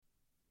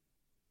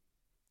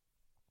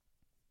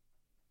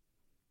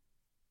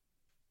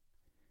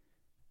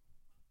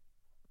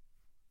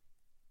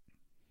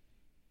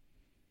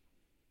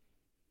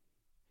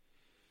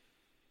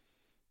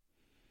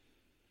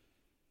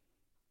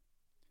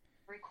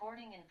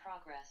Recording in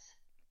progress.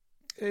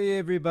 Hey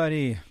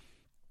everybody,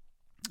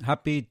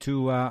 happy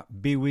to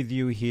be with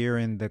you here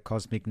in the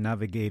Cosmic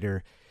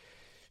Navigator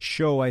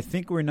show. I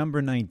think we're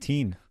number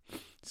 19.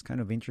 It's kind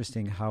of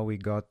interesting how we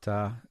got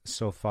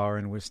so far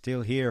and we're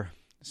still here.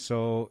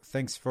 So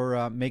thanks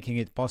for making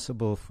it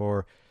possible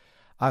for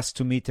us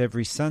to meet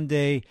every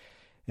Sunday.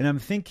 And I'm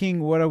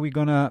thinking, what are we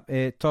going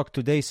to talk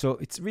today? So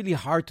it's really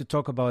hard to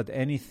talk about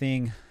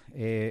anything,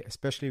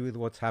 especially with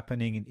what's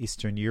happening in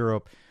Eastern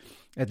Europe.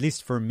 At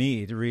least for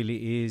me, it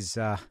really is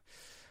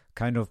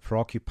kind of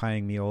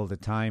preoccupying me all the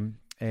time.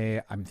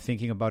 I'm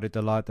thinking about it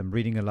a lot. I'm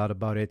reading a lot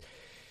about it.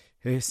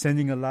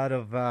 Sending a lot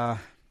of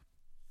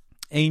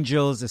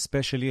angels,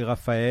 especially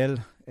Raphael,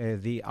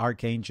 the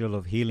Archangel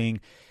of Healing.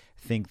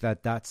 I think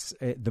that that's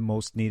the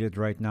most needed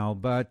right now.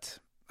 But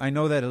I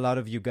know that a lot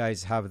of you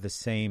guys have the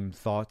same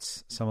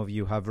thoughts. Some of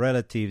you have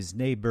relatives,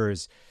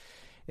 neighbors,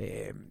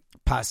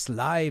 past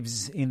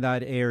lives in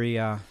that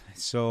area.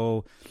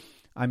 So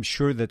I'm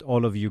sure that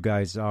all of you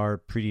guys are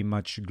pretty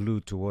much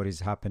glued to what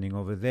is happening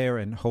over there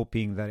and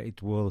hoping that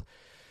it will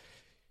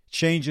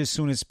change as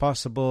soon as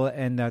possible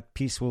and that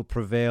peace will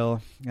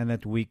prevail and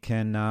that we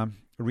can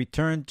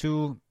return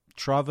to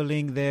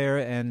traveling there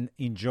and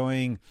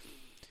enjoying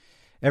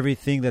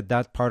everything that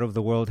that part of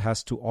the world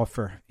has to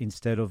offer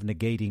instead of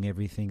negating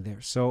everything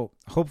there. So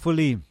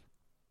hopefully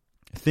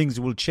things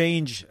will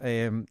change.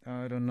 I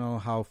don't know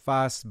how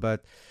fast,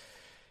 but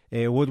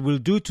what we'll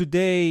do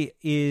today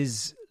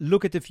is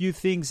look at a few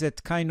things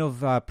that kind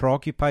of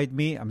preoccupied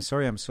me. I'm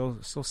sorry, I'm so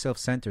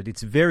self-centered.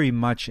 It's very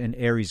much an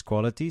Aries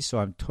quality, so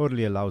I'm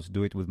totally allowed to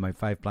do it with my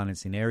 5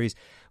 planets in Aries,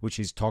 which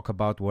is talk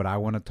about what I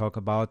want to talk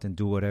about and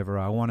do whatever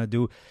I want to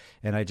do.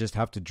 And I just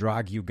have to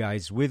drag you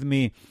guys with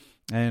me.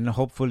 And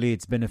hopefully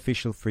it's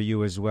beneficial for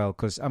you as well,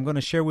 because I'm going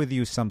to share with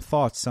you some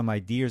thoughts, some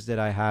ideas that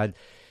I had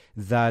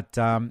that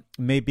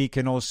maybe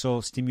can also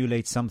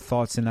stimulate some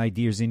thoughts and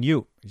ideas in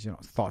you. You know,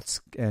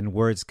 thoughts and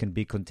words can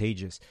be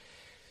contagious.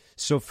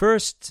 So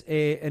first,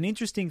 an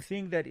interesting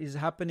thing that is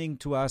happening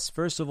to us,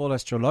 first of all,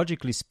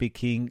 astrologically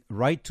speaking,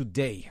 right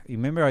today.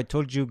 Remember, I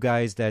told you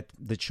guys that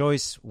the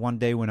choice one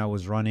day when I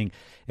was running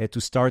to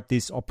start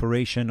this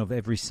operation of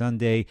every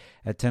Sunday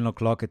at 10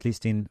 o'clock, at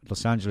least in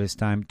Los Angeles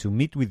time, to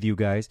meet with you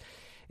guys.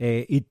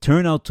 It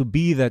turned out to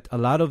be that a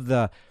lot of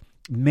the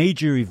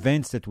major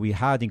events that we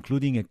had,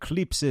 including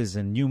eclipses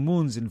and new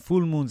moons and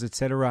full moons,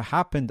 etc.,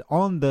 happened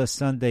on the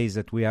Sundays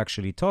that we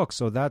actually talk.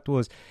 So that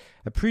was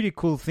a pretty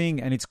cool thing,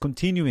 and it's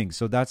continuing.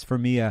 So that's for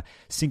me a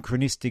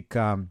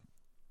synchronistic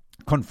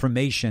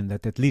confirmation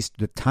that at least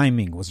the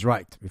timing was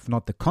right. If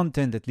not the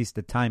content, at least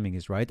the timing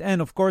is right.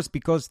 And of course,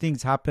 because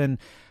things happen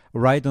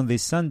right on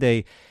this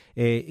Sunday,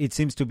 it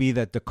seems to be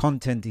that the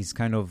content is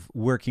kind of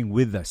working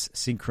with us,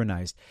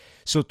 synchronized.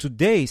 So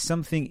today,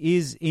 something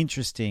is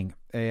interesting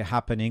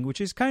happening, which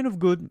is kind of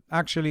good,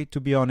 actually, to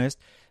be honest.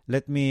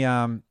 Let me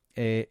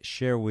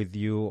share with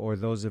you, or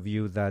those of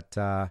you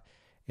that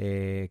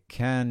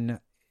can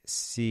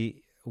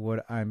see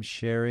what I'm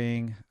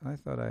sharing. I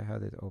thought I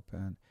had it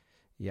open.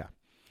 Yeah.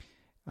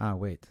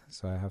 Wait.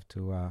 So I have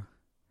to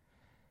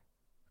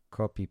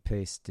copy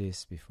paste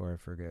this before I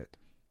forget.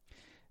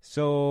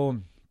 So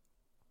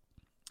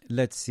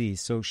let's see.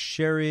 So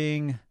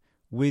sharing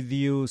with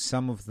you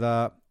some of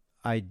the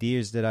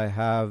ideas that I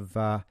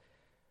have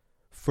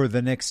for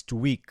the next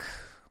week.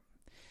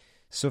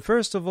 So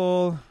first of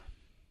all,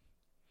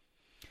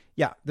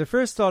 the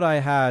first thought I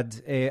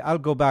had, I'll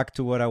go back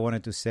to what I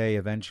wanted to say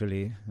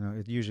eventually.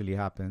 It usually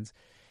happens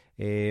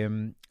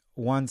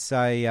once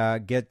I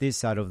get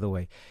this out of the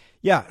way.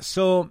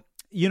 So,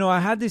 I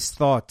had this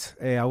thought.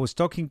 I was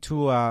talking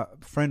to a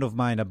friend of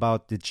mine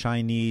about the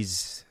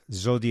Chinese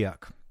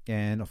zodiac.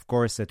 And of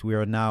course that we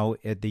are now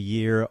at the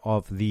year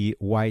of the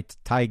white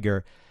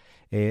tiger.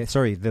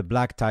 The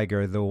black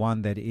tiger, the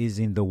one that is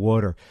in the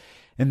water.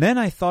 And then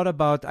I thought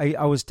about,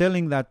 I was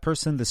telling that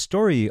person the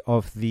story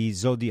of the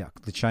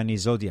zodiac, the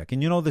Chinese zodiac.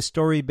 And the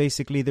story,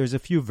 basically, there's a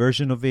few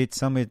versions of it.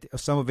 Some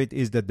of it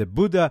is that the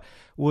Buddha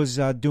was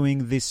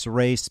doing this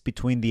race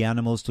between the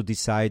animals to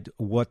decide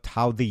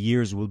how the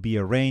years will be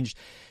arranged.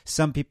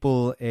 Some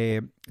people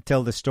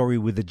tell the story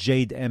with the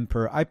Jade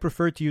Emperor. I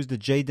prefer to use the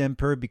Jade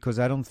Emperor because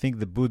I don't think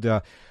the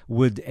Buddha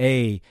would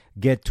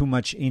get too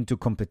much into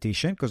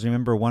competition. Because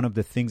remember, one of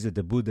the things that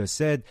the Buddha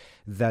said,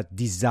 that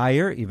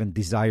desire, even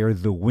desire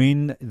to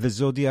win the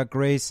zodiac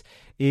race,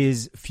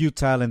 is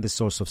futile and the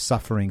source of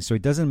suffering. So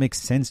it doesn't make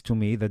sense to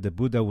me that the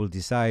Buddha will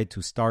decide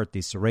to start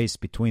this race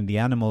between the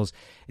animals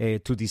to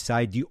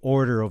decide the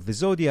order of the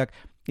zodiac.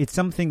 It's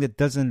something that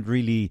doesn't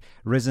really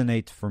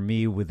resonate for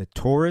me with the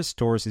Taurus.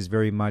 Taurus is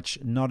very much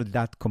not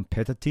that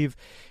competitive.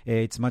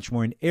 It's much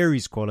more an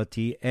Aries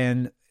quality.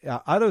 And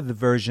other the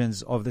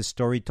versions of the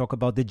story talk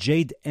about the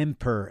Jade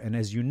Emperor. And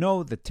as you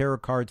know, the tarot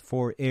card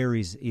for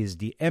Aries is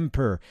the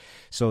Emperor.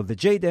 So the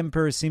Jade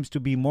Emperor seems to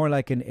be more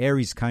like an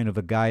Aries kind of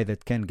a guy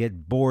that can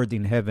get bored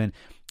in heaven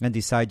and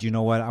decide, you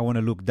know what, I want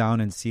to look down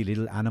and see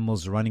little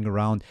animals running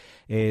around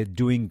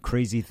doing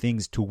crazy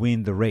things to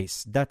win the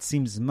race. That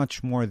seems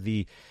much more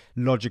the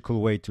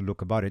logical way to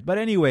look about it. But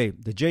anyway,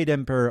 the Jade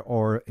Emperor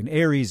or an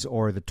Aries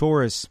or the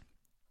Taurus,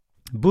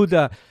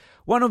 Buddha,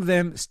 one of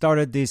them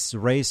started this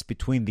race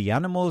between the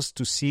animals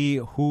to see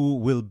what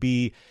will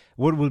be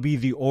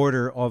the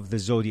order of the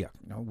zodiac.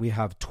 We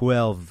have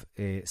 12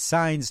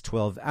 signs,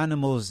 12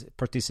 animals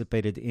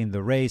participated in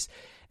the race,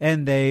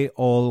 and they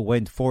all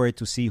went for it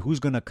to see who's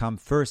going to come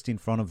first in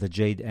front of the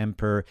Jade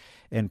Emperor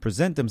and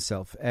present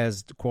themselves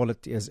as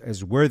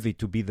worthy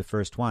to be the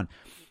first one.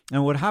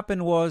 And what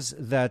happened was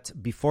that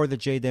before the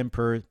Jade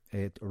Emperor,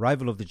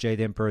 arrival of the Jade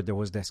Emperor, there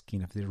was this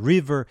kind of the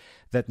river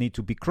that need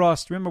to be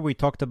crossed. Remember, we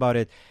talked about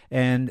it.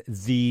 And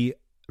the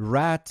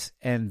rat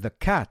and the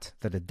cat,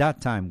 that at that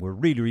time were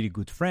really, really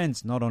good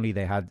friends. Not only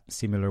they had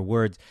similar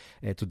words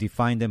to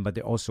define them, but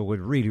they also were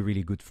really,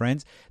 really good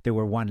friends. They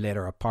were one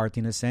letter apart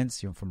in a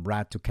sense, from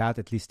rat to cat,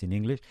 at least in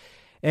English.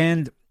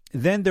 And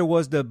then there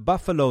was the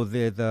buffalo,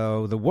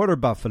 the water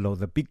buffalo,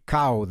 the big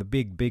cow, the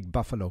big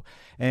buffalo.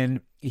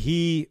 And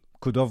he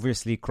could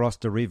obviously cross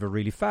the river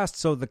really fast.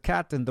 So the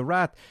cat and the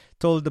rat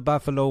told the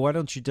buffalo, why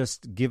don't you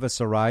just give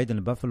us a ride? And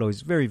the buffalo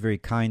is very, very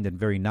kind and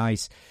very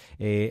nice.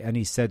 And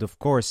he said, of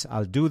course,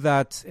 I'll do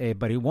that.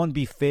 But it won't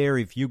be fair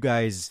if you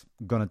guys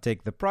going to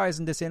take the prize.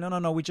 And they say,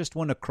 no, we just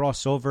want to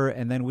cross over.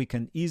 And then we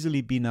can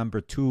easily be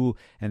number 2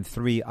 and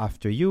 3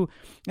 after you.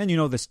 And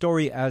the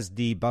story, as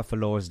the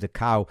buffalo, as the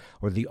cow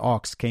or the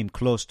ox came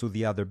close to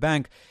the other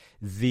bank,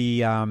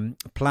 the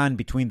plan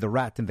between the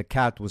rat and the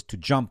cat was to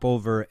jump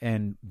over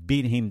and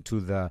beat him to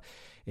the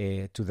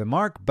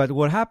mark. But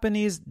what happened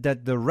is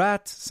that the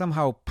rat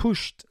somehow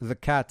pushed the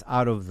cat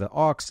out of the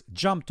ox,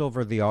 jumped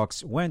over the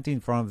ox, went in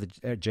front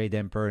of the Jade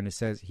Emperor, and it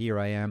says, here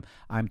I am,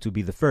 I'm to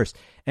be the first.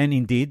 And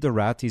indeed, the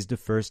rat is the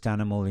first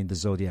animal in the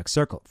zodiac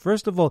circle.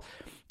 First of all,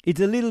 it's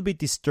a little bit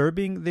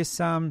disturbing,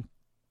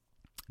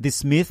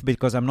 this myth,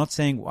 because I'm not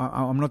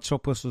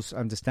supposed to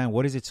understand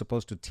what is it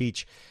supposed to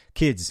teach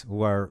kids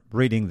who are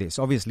reading this.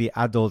 Obviously,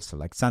 adults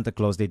like Santa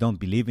Claus, they don't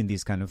believe in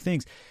these kind of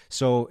things.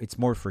 So it's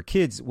more for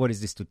kids. What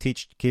is this to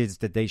teach kids?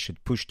 That they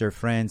should push their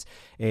friends,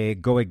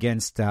 go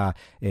against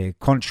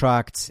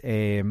contracts,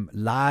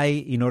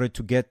 lie in order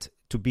to get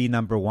to be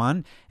number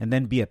 1 and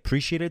then be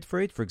appreciated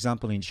for it. For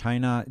example, in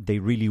China, they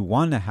really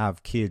want to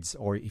have kids,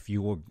 or if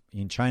you were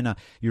in China,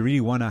 you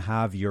really want to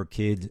have your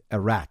kid a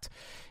rat,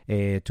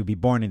 to be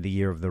born in the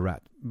year of the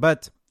rat.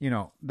 But,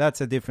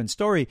 that's a different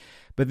story.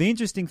 But the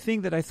interesting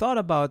thing that I thought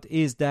about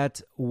is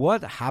that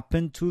what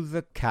happened to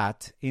the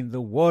cat in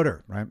the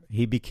water, right?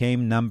 He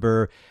became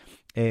number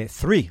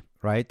 3.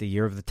 Right, the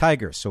year of the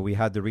tiger. So we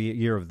had the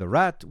year of the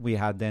rat, we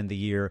had then the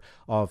year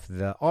of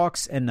the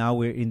ox, and now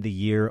we're in the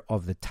year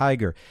of the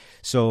tiger.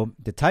 So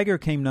the tiger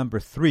came number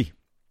 3,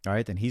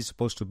 right? And he's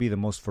supposed to be the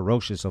most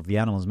ferocious of the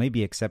animals,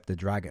 maybe except the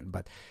dragon,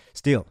 but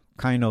still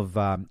kind of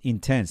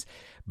intense.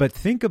 But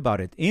think about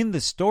it. In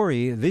the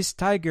story, this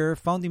tiger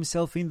found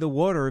himself in the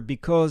water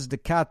because the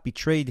cat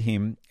betrayed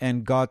him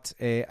and got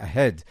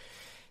ahead.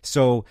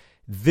 So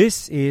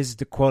this is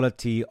the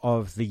quality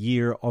of the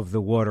year of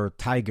the water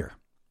tiger.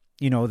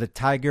 The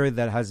tiger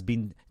that has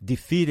been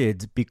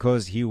defeated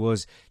because he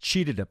was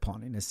cheated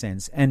upon, in a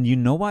sense. And you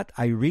know what?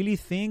 I really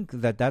think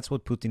that that's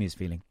what Putin is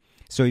feeling.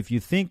 So if you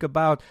think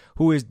about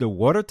who is the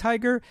water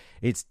tiger,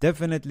 it's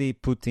definitely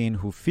Putin,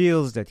 who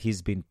feels that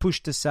he's been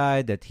pushed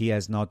aside, that he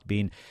has not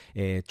been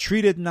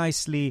treated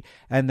nicely,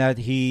 and that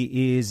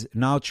he is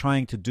now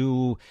trying to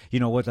do,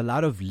 what a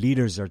lot of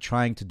leaders are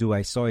trying to do.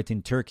 I saw it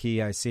in Turkey.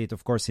 I see it,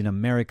 of course, in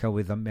America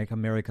with Make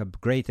America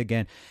Great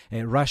Again.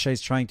 Russia is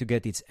trying to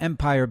get its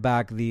empire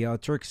back. The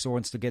Turks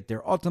wants to get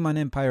their Ottoman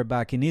Empire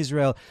back. In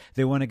Israel,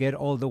 they want to get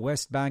all the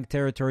West Bank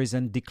territories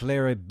and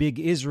declare a big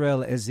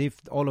Israel, as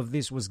if all of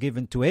this was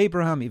given to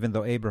Abraham, even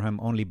though Abraham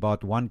only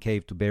bought one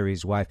cave to bury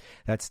his wife.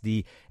 That's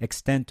the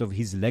extent of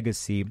his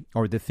legacy,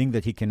 or the thing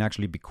that he can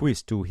actually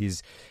bequeath to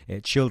his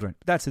children.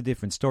 That's a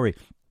different story.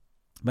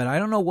 But I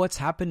don't know what's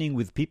happening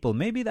with people.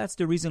 Maybe that's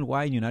the reason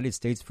why in the United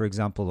States, for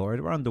example, or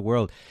around the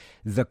world,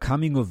 the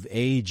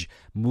coming-of-age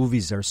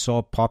movies are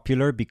so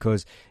popular,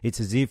 because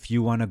it's as if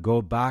you want to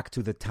go back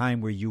to the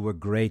time where you were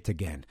great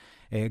again.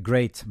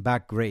 Great,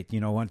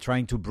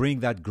 trying to bring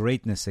that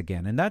greatness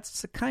again. And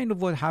that's kind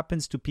of what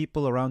happens to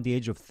people around the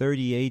age of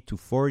 38 to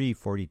 40,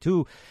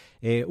 42,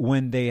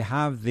 when they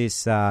have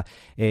this,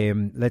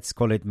 let's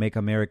call it Make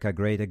America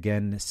Great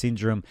Again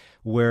syndrome,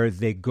 where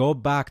they go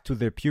back to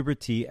their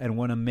puberty and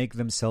want to make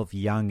themselves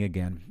young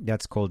again.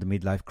 That's called the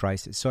midlife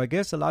crisis. So I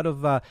guess a lot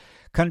of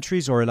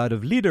countries or a lot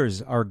of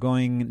leaders are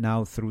going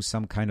now through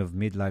some kind of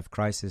midlife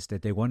crisis,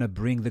 that they want to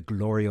bring the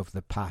glory of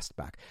the past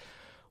back.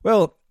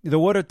 Well, the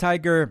water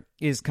tiger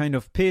is kind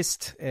of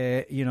pissed.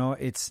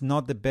 It's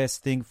not the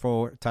best thing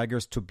for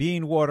tigers to be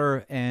in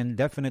water, and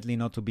definitely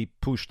not to be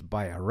pushed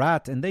by a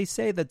rat. And they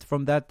say that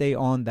from that day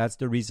on, that's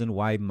the reason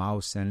why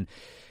mouse and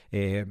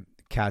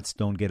cats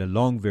don't get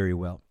along very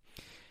well.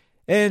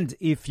 And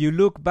if you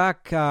look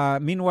back,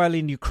 meanwhile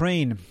in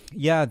Ukraine,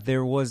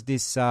 there was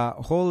this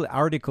whole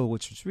article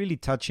which was really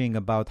touching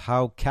about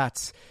how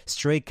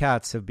stray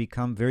cats have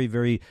become very,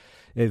 very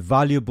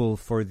valuable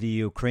for the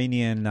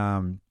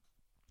Ukrainian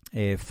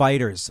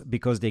fighters,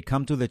 because they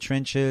come to the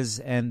trenches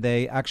and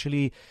they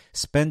actually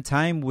spend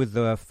time with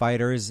the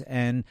fighters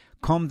and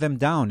calm them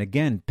down.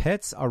 Again,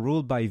 pets are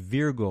ruled by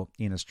Virgo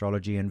in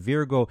astrology, and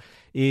Virgo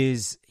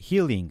is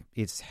healing,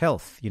 it's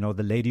health.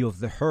 The lady of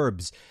the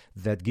herbs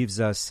that gives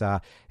us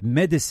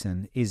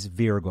medicine is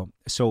Virgo.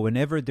 So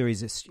whenever there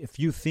is a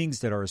few things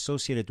that are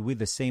associated with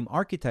the same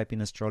archetype in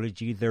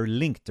astrology, they're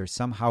linked, they're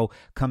somehow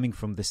coming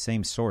from the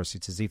same source.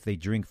 It's as if they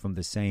drink from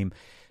the same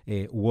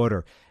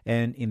water.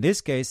 And in this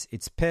case,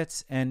 it's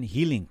pets and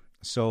healing.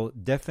 So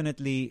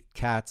definitely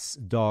cats,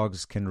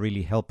 dogs can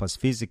really help us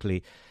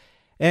physically.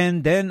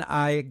 And then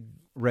I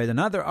read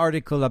another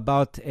article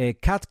about a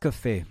cat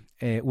cafe,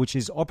 which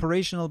is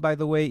operational, by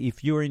the way.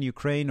 If you're in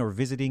Ukraine or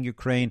visiting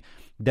Ukraine,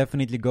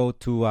 definitely go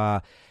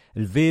to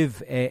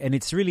Lviv. And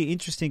it's really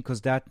interesting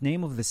because that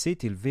name of the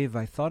city, Lviv,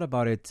 I thought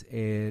about it,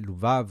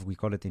 Luvav, we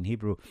call it in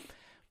Hebrew.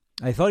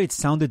 I thought it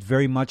sounded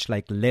very much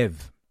like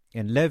Lev.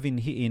 And Lev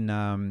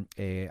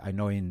I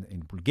know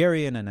in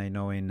Bulgarian, and I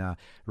know in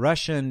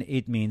Russian,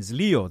 it means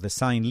Leo, the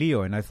sign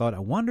Leo. And I thought, I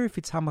wonder if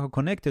it's somehow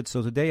connected.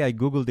 So today I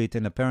Googled it,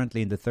 and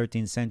apparently in the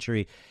 13th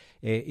century,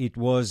 it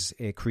was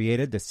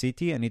created, the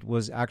city, and it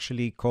was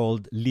actually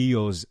called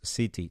Leo's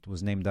city. It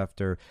was named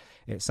after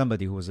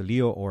somebody who was a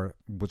Leo, or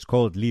was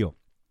called Leo.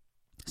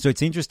 So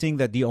it's interesting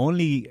that the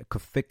only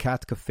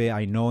cat cafe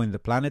I know in the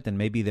planet, and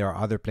maybe there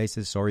are other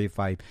places, sorry if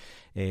I'm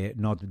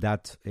not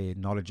that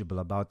knowledgeable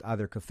about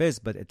other cafes,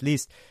 but at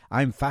least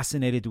I'm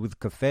fascinated with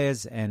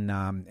cafes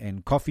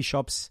and coffee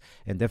shops,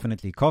 and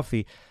definitely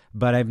coffee,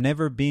 but I've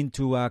never been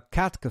to a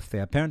cat cafe.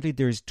 Apparently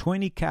there's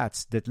 20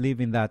 cats that live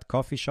in that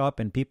coffee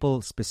shop, and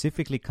people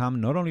specifically come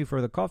not only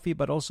for the coffee,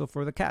 but also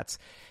for the cats,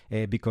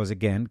 because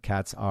again,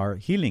 cats are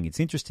healing. It's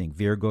interesting.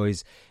 Virgo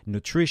is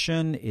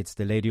nutrition. It's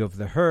the lady of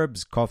the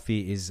herbs.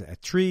 Coffee is a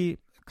tree,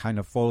 kind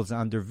of falls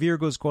under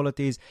Virgo's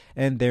qualities,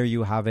 and there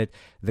you have it.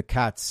 The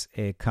cats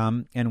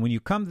come, and when you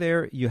come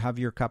there, you have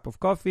your cup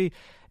of coffee,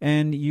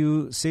 and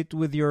you sit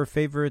with your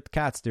favorite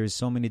cats. There's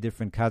so many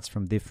different cats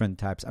from different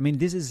types. I mean,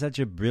 this is such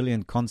a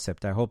brilliant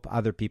concept. I hope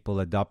other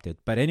people adopt it.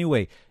 But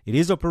anyway, it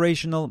is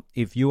operational.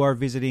 If you are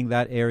visiting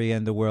that area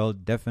in the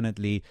world,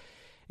 definitely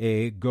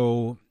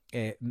go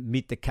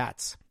meet the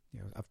cats.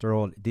 After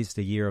all, this is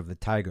the year of the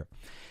tiger.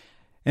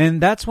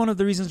 And that's one of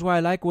the reasons why I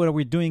like what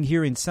we're doing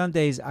here in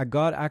Sundays. I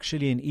got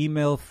actually an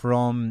email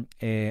from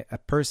a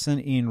person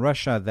in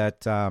Russia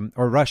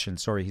or Russian,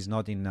 sorry, he's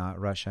not in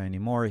Russia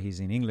anymore.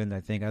 He's in England, I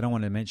think. I don't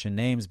want to mention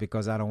names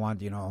because I don't want,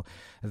 the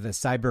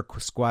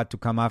cyber squad to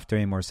come after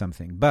him or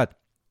something. But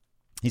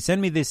he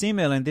sent me this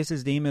email, and this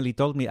is the email he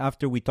told me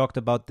after we talked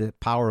about the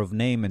power of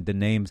name and the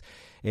names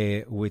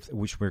with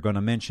which we're going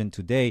to mention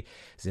today,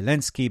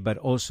 Zelensky, but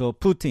also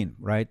Putin,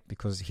 right?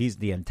 Because he's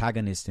the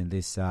antagonist in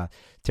this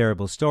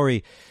terrible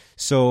story.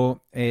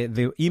 So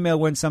the email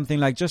went something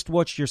like, just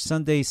watch your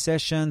Sunday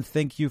session.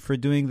 Thank you for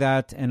doing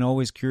that, and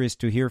always curious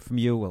to hear from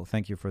you. Well,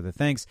 thank you for the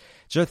thanks.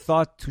 Just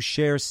thought to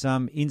share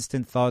some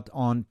instant thought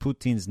on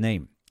Putin's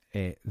name.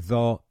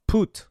 The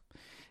Put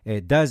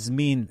does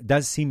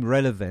seem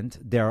relevant.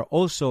 There are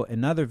also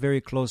another very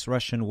close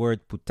Russian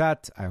word,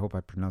 putat, I hope I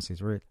pronounce it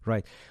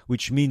right,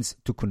 which means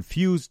to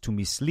confuse, to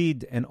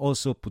mislead, and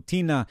also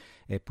putina,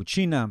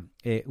 puchina,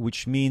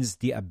 which means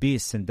the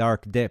abyss and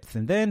dark depth.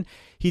 And then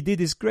he did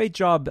this great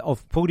job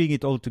of putting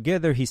it all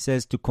together. He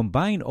says to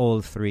combine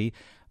all three,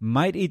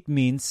 might it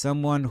mean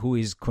someone who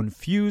is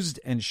confused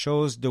and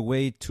shows the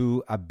way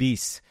to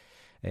abyss.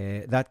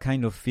 That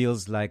kind of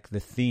feels like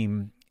the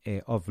theme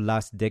of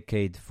last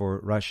decade for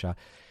Russia.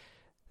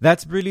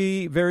 That's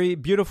really very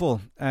beautiful.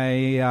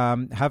 I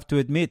have to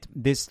admit,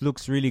 this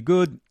looks really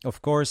good.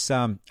 Of course,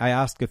 I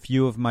asked a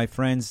few of my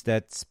friends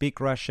that speak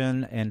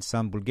Russian and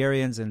some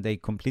Bulgarians, and they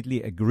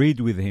completely agreed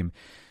with him.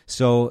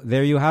 So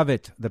there you have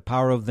it, the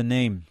power of the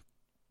name.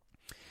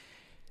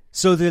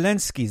 So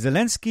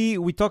Zelensky,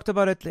 we talked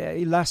about it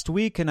last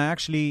week, and I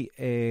actually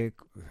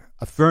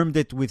affirmed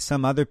it with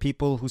some other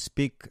people who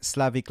speak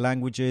Slavic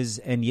languages.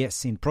 And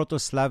yes, in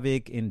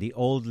Proto-Slavic, in the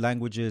old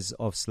languages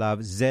of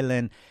Slav,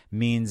 Zelen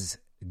means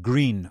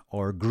green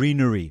or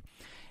greenery.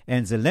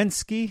 And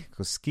Zelensky,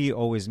 because ski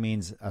always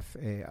means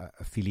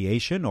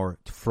affiliation or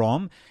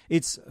from,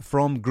 it's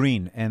from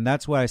green. And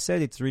that's why I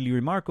said it's really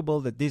remarkable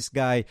that this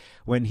guy,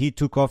 when he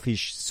took off his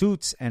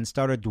suits and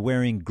started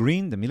wearing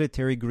green, the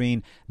military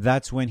green,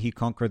 that's when he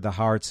conquered the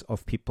hearts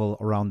of people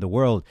around the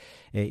world,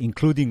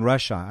 including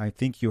Russia. I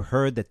think you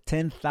heard that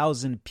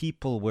 10,000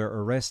 people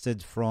were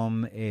arrested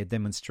from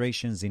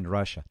demonstrations in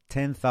Russia.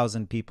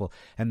 10,000 people.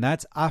 And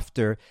that's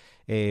after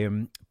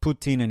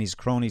Putin and his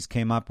cronies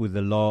came up with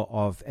the law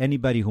of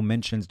anybody who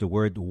mentions the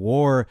word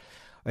war,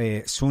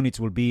 soon it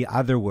will be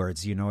other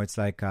words. It's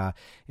like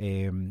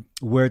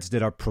words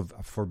that are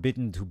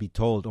forbidden to be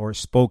told or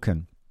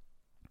spoken.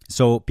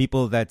 So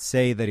people that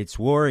say that it's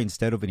war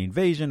instead of an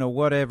invasion or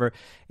whatever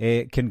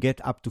can get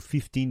up to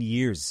 15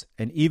 years.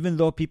 And even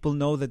though people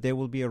know that they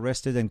will be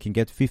arrested and can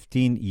get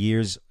 15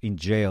 years in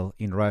jail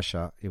in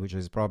Russia, which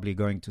is probably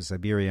going to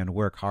Siberia and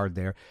work hard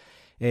there,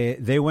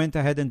 they went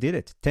ahead and did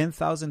it.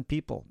 10,000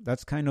 people.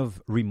 That's kind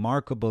of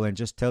remarkable and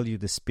just tell you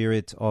the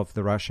spirit of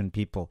the Russian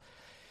people.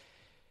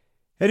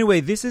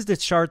 Anyway, this is the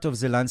chart of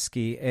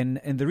Zelensky, and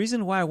the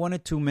reason why I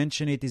wanted to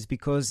mention it is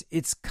because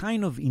it's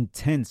kind of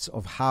intense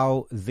of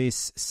how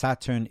this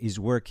Saturn is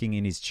working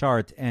in his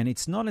chart, and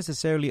it's not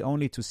necessarily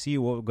only to see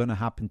what's going to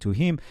happen to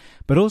him,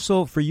 but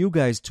also for you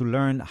guys to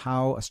learn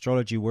how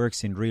astrology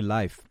works in real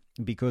life,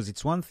 because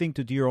it's one thing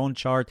to do your own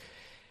chart,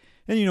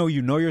 and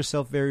you know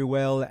yourself very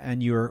well,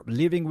 and you're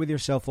living with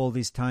yourself all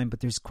this time, but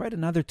there's quite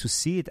another to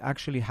see it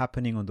actually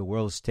happening on the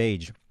world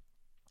stage.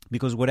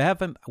 Because what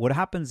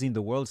happens in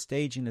the world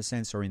stage, in a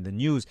sense, or in the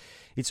news,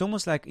 it's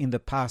almost like in the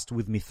past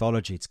with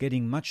mythology. It's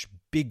getting much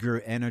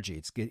bigger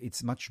energy.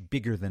 It's much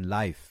bigger than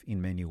life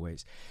in many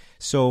ways.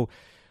 So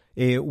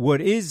what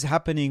is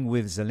happening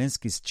with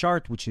Zelensky's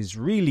chart, which is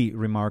really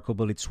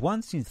remarkable, it's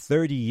once in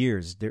 30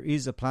 years. There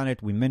is a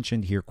planet we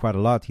mentioned here quite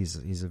a lot.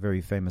 He's a very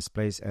famous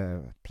place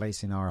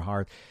in our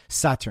heart,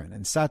 Saturn.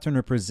 And Saturn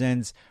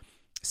represents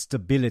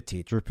stability.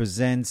 It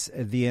represents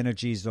the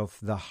energies of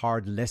the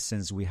hard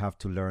lessons we have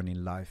to learn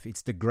in life.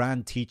 It's the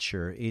grand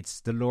teacher.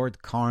 It's the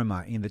Lord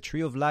Karma. In the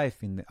Tree of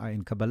Life, in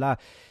Kabbalah,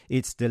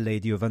 it's the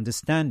Lady of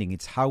Understanding.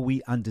 It's how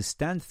we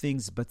understand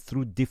things, but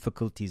through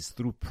difficulties,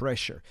 through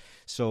pressure.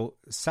 So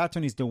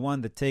Saturn is the one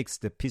that takes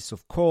the piece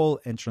of coal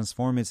and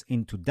transforms it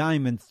into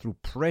diamond through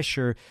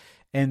pressure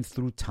and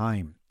through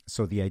time.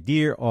 So the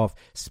idea of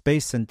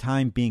space and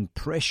time being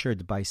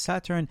pressured by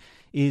Saturn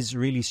is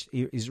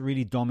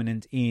really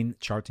dominant in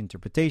chart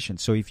interpretation.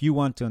 So if you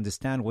want to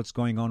understand what's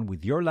going on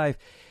with your life,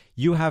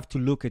 you have to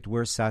look at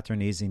where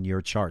Saturn is in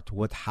your chart,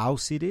 what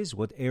house it is,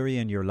 what area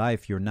in your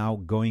life you're now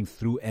going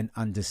through and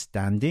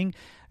understanding,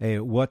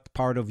 what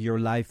part of your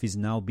life is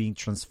now being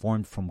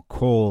transformed from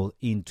coal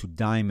into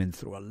diamond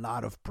through a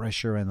lot of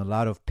pressure and a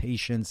lot of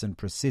patience and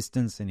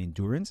persistence and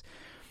endurance.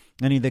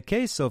 And in the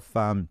case of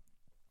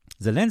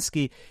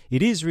Zelensky,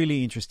 it is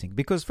really interesting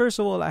because, first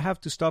of all, I have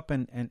to stop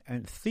and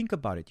think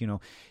about it.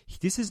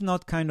 This is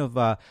not kind of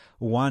a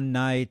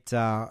one-night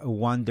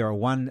wonder,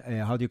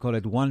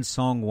 one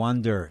song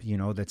wonder,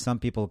 that some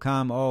people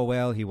come, oh,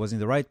 well, he was in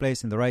the right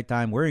place in the right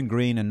time, wearing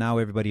green, and now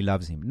everybody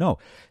loves him. No,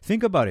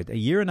 think about it. A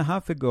year and a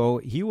half ago,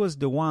 he was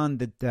the one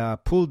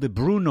that pulled the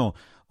Bruno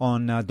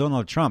on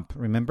Donald Trump.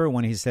 Remember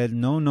when he said,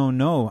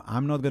 no,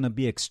 I'm not going to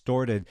be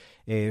extorted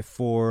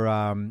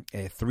for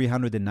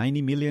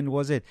 390 million,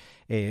 was it?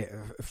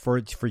 For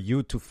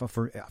you to,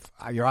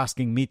 you're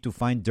asking me to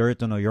find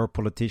dirt on your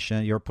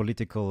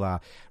political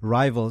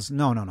rivals.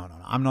 No,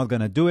 I'm not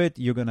going to do it.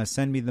 You're going to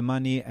send me the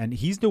money. And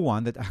he's the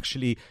one that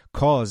actually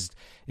caused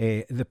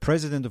the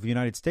president of the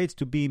United States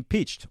to be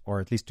impeached, or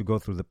at least to go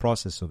through the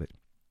process of it.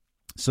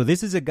 So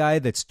this is a guy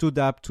that stood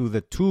up to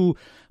the two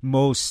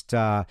most,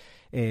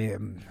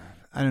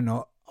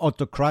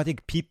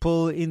 autocratic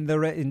people in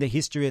the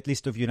history, at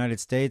least of the United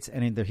States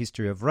and in the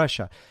history of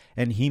Russia.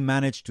 And he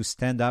managed to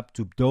stand up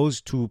to those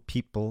two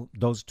people,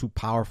 those two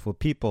powerful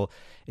people,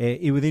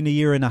 within a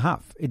year and a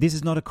half. This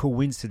is not a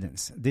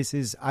coincidence. This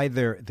is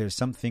either there's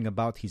something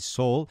about his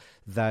soul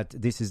that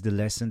this is the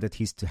lesson that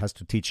he has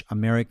to teach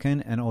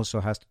American and also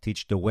has to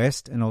teach the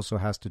West and also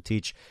has to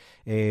teach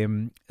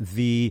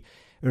the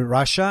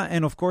Russia,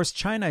 and of course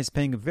China is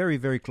paying very,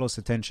 very close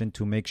attention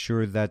to make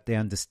sure that they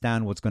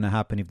understand what's going to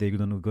happen if they're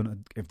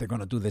going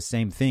to do the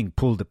same thing,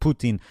 pull the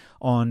Putin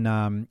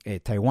on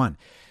Taiwan.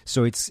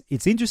 So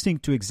it's interesting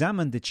to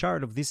examine the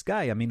chart of this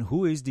guy. I mean,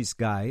 who is this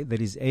guy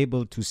that is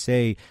able to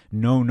say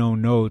no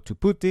to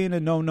Putin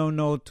and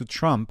no to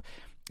Trump?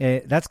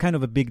 That's kind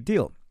of a big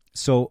deal.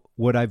 So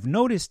what I've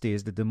noticed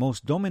is that the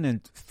most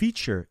dominant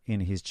feature in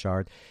his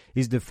chart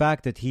is the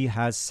fact that he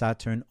has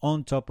Saturn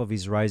on top of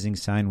his rising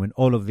sign when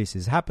all of this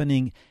is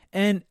happening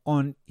and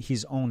on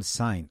his own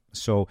sign.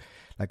 So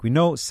like we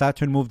know,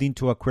 Saturn moved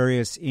into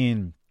Aquarius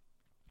in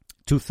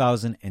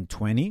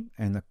 2020,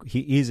 and he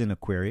is in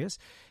Aquarius.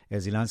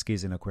 Zelensky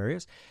is in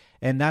Aquarius.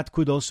 And that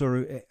could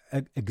also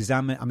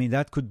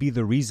that could be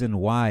the reason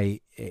why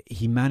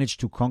he managed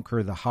to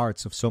conquer the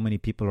hearts of so many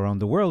people around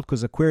the world,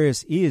 because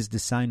Aquarius is the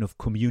sign of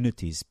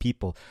communities,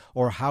 people,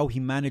 or how he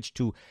managed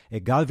to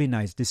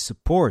galvanize this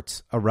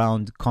support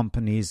around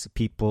companies,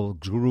 people,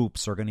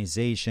 groups,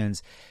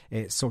 organizations,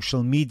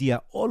 social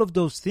media. All of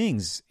those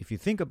things, if you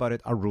think about it,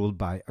 are ruled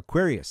by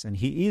Aquarius. And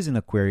he is in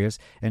Aquarius,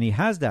 and he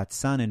has that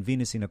Sun and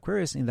Venus in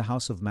Aquarius in the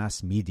house of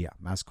mass media,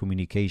 mass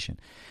communication.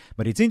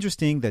 But it's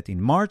interesting that in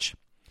March,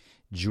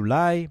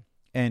 July,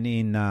 And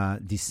in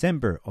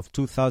December of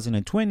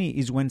 2020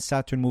 is when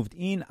Saturn moved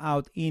in,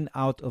 out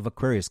of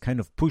Aquarius, kind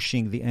of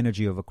pushing the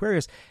energy of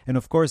Aquarius. And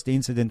of course, the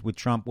incident with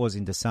Trump was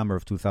in the summer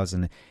of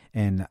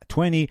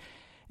 2020.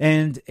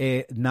 And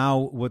now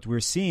what we're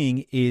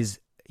seeing is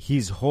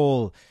his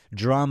whole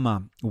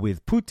drama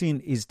with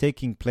Putin is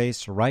taking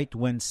place right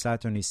when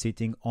Saturn is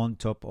sitting on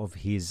top of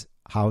his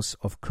house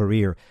of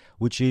career,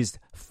 which is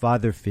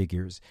father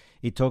figures.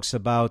 It talks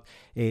about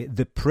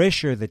the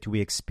pressure that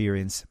we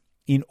experience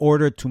in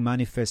order to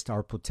manifest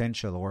our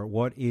potential, or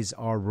what is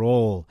our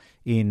role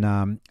in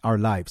our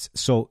lives.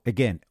 So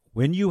again,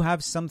 when you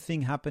have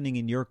something happening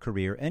in your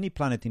career, any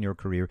planet in your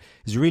career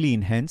is really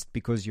enhanced,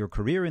 because your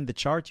career in the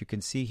chart, you can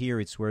see here,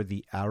 it's where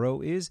the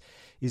arrow is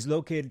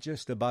located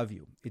just above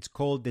you. It's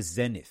called the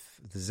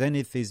zenith. The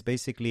zenith is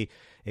basically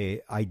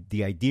the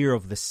idea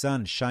of the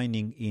sun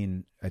shining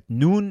in at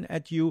noon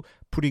at you,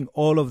 putting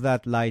all of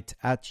that light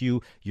at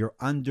you. You're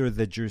under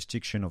the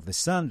jurisdiction of the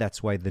sun.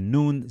 That's why the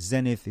noon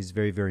zenith is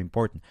very, very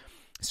important.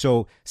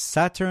 So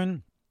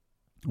Saturn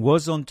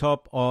was on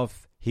top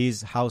of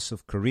his house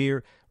of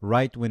career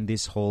right when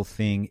this whole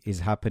thing is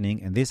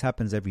happening. And this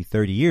happens every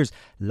 30 years.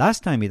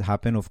 Last time it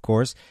happened, of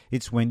course,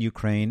 it's when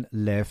Ukraine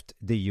left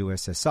the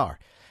USSR.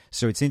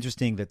 So it's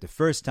interesting that the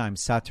first time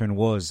Saturn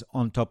was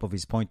on top of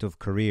his point of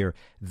career,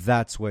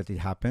 that's what it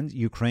happened.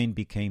 Ukraine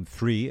became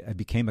free,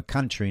 became a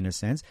country in a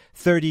sense.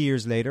 30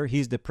 years later,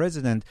 he's the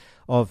president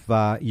of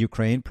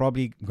Ukraine,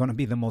 probably going to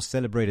be the most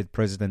celebrated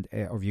president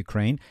of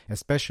Ukraine,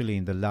 especially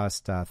in the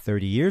last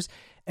 30 years.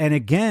 And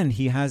again,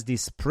 he has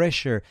this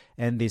pressure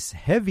and this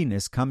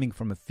heaviness coming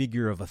from a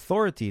figure of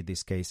authority. In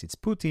this case, it's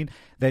Putin,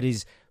 that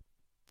is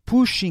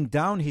pushing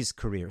down his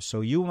career. So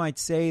you might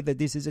say that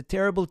this is a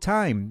terrible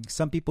time.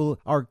 Some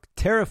people are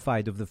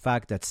terrified of the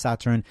fact that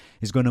Saturn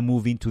is going to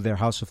move into their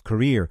house of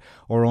career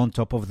or on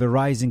top of the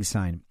rising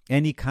sign.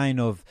 Any kind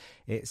of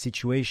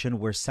situation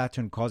where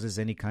Saturn causes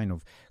any kind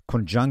of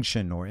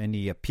conjunction or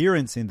any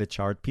appearance in the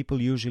chart,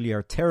 people usually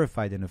are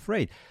terrified and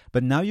afraid.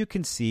 But now you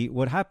can see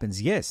what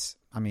happens. Yes,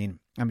 I mean,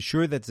 I'm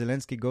sure that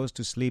Zelensky goes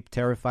to sleep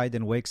terrified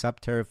and wakes up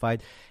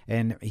terrified,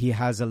 and he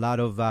has a lot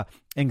of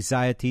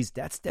anxieties.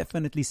 That's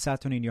definitely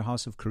Saturn in your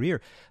house of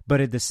career. But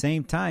at the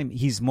same time,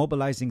 he's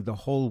mobilizing the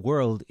whole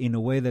world in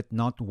a way that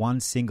not one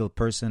single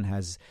person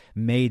has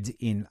made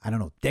in,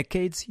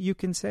 decades, you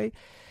can say.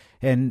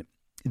 And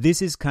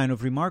this is kind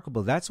of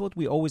remarkable. That's what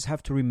we always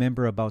have to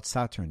remember about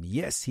Saturn.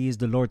 Yes, he is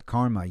the Lord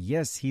Karma.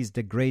 Yes, he's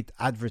the great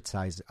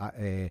advertiser.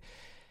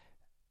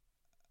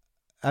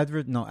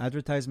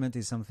 Advertisement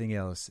is something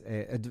else.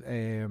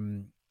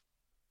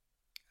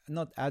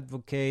 Not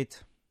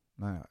advocate.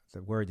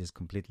 The word is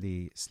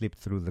completely slipped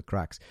through the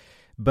cracks.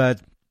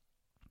 But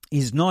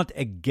he's not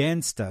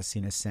against us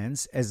in a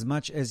sense, as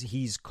much as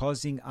he's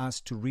causing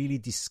us to really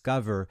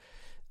discover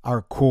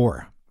our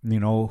core,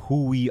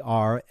 who we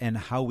are and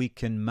how we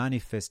can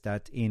manifest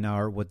that in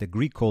our, what the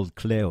Greek called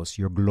kleos,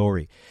 your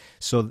glory.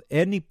 So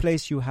any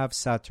place you have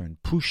Saturn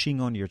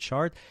pushing on your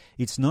chart,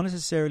 it's not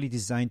necessarily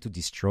designed to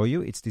destroy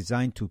you. It's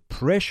designed to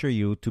pressure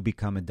you to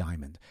become a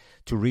diamond,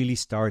 to really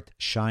start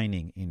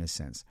shining in a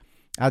sense.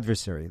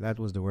 Adversary, that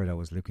was the word I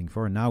was looking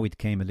for. Now it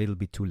came a little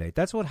bit too late.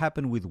 That's what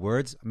happened with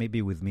words,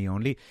 maybe with me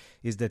only,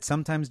 is that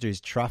sometimes there's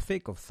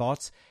traffic of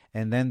thoughts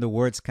and then the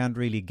words can't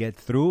really get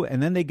through,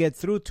 and then they get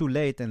through too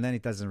late, and then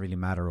it doesn't really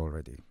matter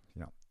already.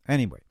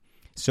 Anyway,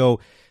 so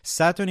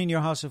Saturn in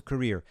your house of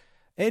career,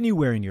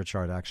 anywhere in your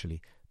chart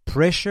actually,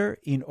 pressure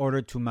in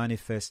order to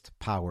manifest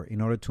power,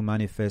 in order to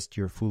manifest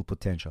your full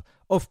potential.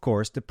 Of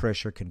course, the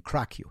pressure can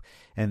crack you.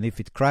 And if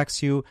it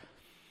cracks you,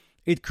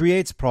 it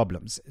creates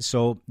problems.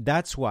 So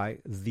that's why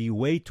the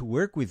way to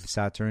work with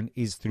Saturn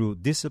is through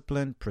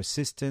discipline,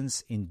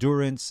 persistence,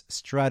 endurance,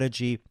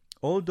 strategy.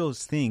 All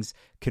those things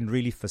can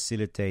really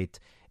facilitate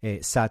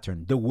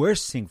Saturn. The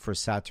worst thing for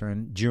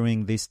Saturn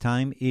during this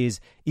time is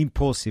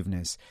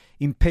impulsiveness,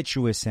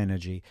 impetuous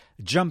energy,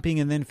 jumping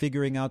and then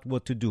figuring out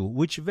what to do,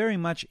 which very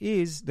much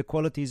is the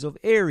qualities of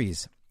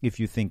Aries, if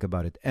you think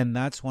about it. And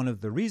that's one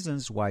of the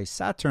reasons why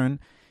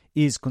Saturn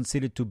is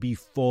considered to be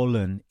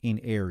fallen in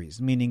Aries,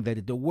 meaning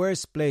that the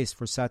worst place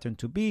for Saturn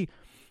to be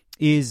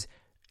is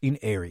in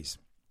Aries.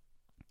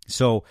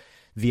 So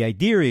the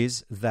idea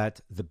is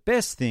that the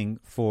best thing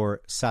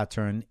for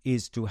Saturn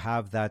is to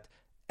have that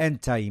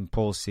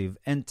anti-impulsive,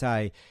 I'm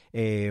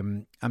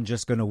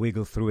just going to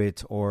wiggle through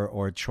it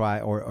or try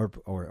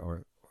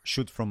or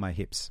shoot from my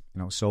hips.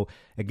 So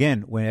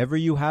again, whenever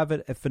you have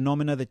a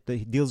phenomena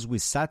that deals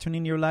with Saturn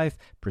in your life,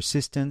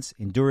 persistence,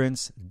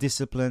 endurance,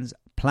 disciplines,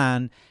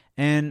 plan,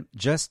 and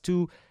just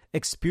to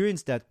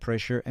experience that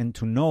pressure and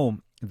to know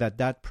that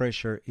that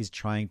pressure is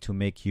trying to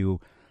make you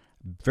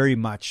very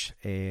much,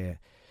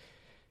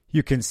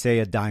 you can say,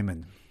 a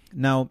diamond.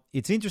 Now,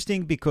 it's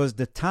interesting because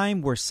the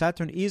time where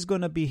Saturn is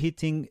going to be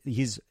hitting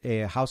his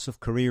house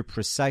of career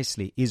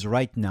precisely is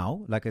right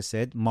now. Like I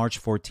said, March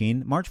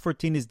 14. March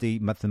 14 is the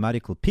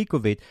mathematical peak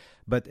of it,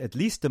 but at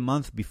least a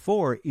month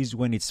before is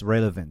when it's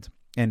relevant.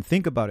 And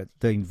think about it.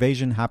 The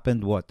invasion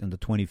happened, on the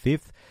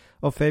 25th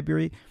of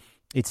February?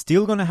 It's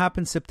still going to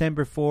happen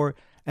September 4.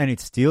 and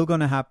it's still going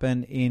to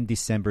happen in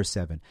December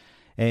 7.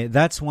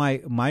 That's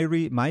why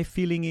my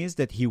feeling is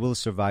that he will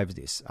survive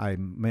this. I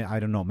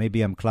don't know,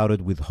 maybe I'm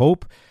clouded with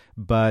hope,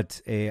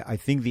 but I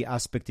think the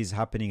aspect is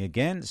happening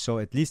again. So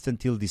at least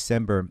until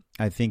December,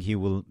 I think he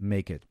will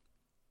make it.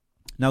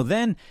 Now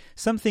then,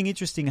 something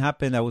interesting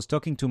happened. I was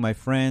talking to my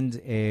friend,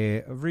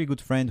 a very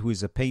good friend who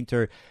is a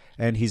painter,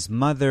 and his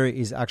mother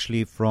is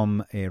actually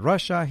from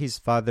Russia. His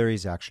father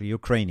is actually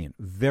Ukrainian.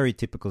 Very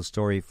typical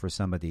story for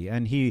somebody.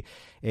 And he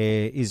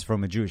is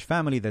from a Jewish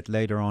family that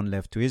later on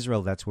left to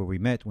Israel. That's where we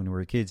met when we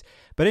were kids.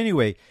 But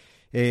anyway,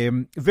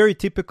 very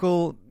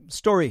typical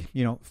story.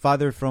 You know,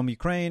 father from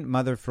Ukraine,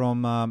 mother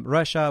from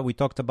Russia. We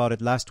talked about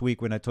it last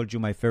week when I told you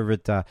my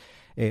favorite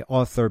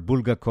author,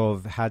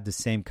 Bulgakov, had the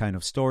same kind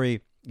of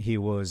story. He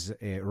was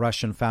a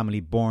Russian family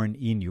born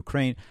in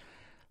Ukraine.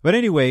 But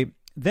anyway,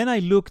 then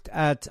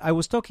I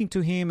was talking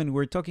to him, and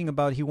we're talking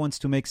about he wants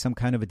to make some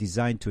kind of a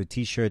design to a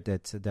T-shirt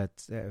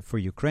that's for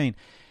Ukraine.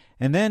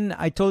 And then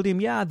I told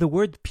him, yeah, the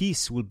word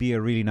peace would be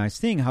a really nice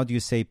thing. How do you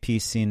say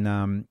peace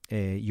in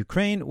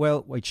Ukraine?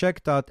 Well, I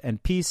checked out,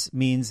 and peace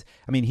means,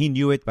 I mean, he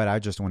knew it, but I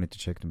just wanted to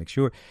check to make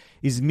sure,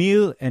 is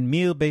mil, and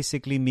mil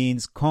basically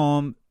means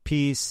calm,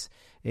 peace.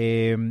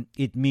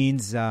 It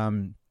means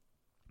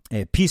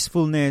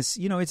peacefulness.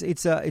 You know,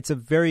 it's a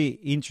very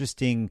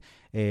interesting,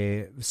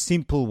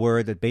 simple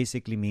word that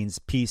basically means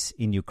peace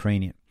in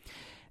Ukrainian.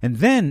 And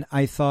then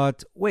I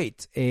thought,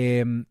 wait,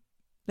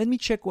 let me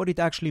check what it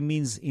actually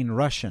means in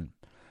Russian.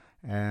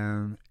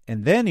 And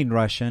then in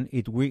Russian,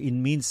 it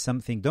means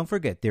something. Don't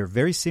forget, they're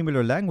very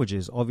similar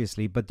languages,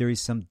 obviously, but there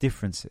is some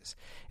differences.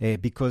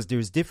 Because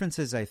there's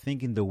differences, I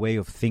think, in the way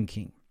of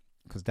thinking.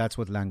 Because that's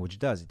what language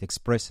does. It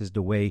expresses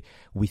the way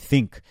we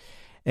think.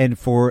 And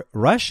for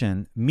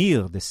Russian,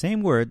 mir, the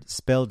same word,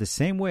 spelled the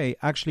same way,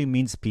 actually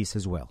means peace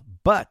as well.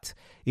 But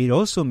it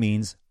also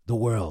means the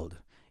world.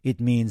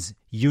 It means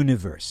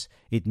universe.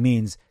 It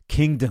means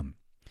kingdom.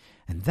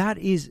 And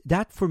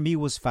that for me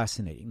was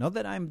fascinating. Not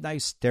that I'm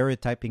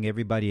stereotyping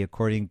everybody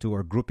according to,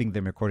 or grouping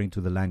them according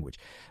to the language.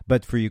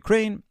 But for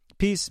Ukraine,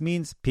 peace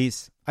means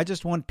peace. I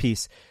just want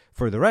peace.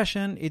 For the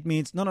Russian, it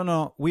means,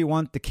 no, we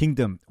want the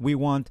kingdom. We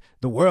want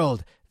the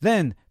world.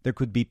 Then there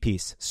could be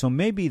peace. So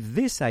maybe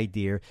this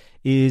idea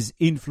is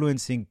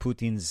influencing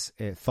Putin's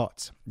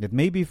thoughts. That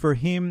maybe for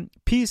him,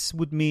 peace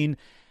would mean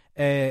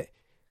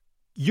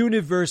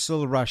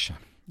universal Russia,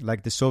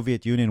 like the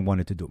Soviet Union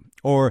wanted to do.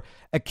 Or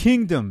a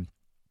kingdom,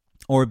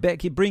 or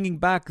bringing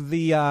back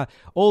the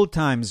old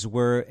times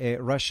where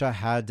Russia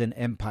had an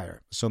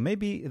empire. So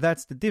maybe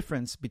that's the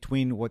difference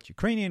between what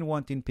Ukrainians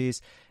want in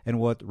peace and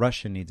what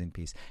Russia needs in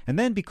peace. And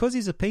then because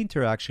he's a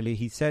painter, actually,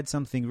 he said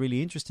something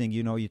really interesting.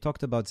 You know, you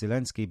talked about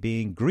Zelensky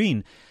being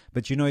green,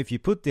 but you know, if you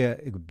put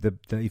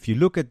if you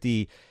look at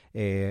the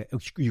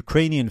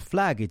Ukrainian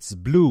flag, it's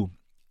blue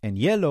and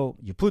yellow.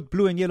 You put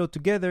blue and yellow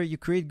together, you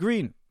create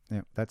green.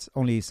 Yeah, that's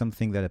only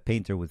something that a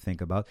painter would think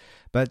about.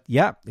 But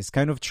yeah, it's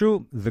kind of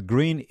true. The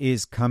green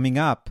is coming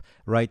up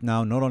right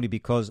now, not only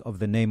because of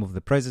the name of the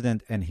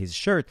president and his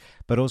shirt,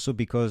 but also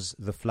because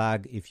the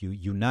flag, if you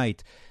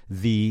unite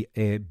the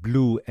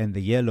blue and the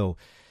yellow,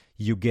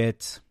 you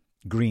get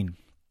green,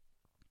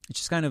 which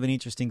is kind of an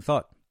interesting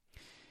thought.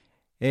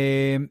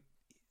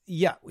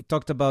 Yeah, we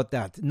talked about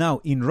that. Now,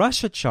 in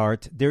Russia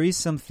chart, there is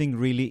something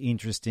really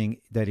interesting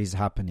that is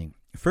happening.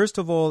 First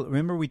of all,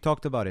 remember we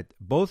talked about it.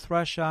 Both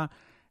Russia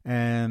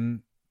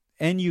and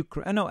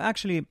Ukraine. No,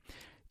 actually,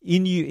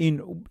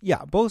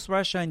 both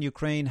Russia and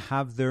Ukraine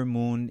have their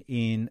moon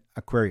in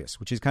Aquarius,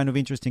 which is kind of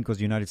interesting because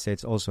the United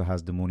States also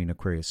has the moon in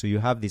Aquarius. So you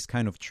have this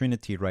kind of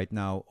trinity right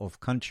now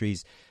of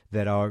countries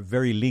that are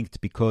very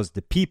linked because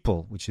the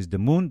people, which is the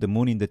moon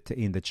in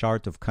the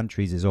chart of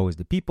countries is always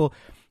the people.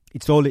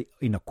 It's all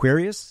in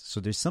Aquarius, so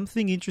there's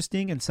something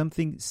interesting and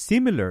something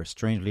similar,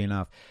 strangely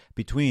enough,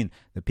 between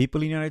the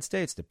people in the United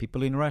States, the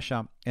people in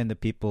Russia, and the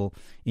people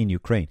in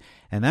Ukraine.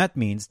 And that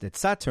means that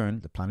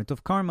Saturn, the planet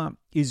of karma,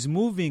 is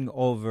moving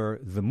over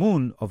the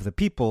moon of the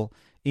people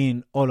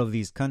in all of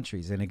these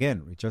countries. And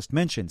again, we just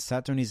mentioned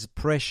Saturn is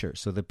pressure,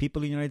 so the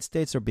people in the United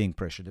States are being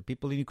pressured, the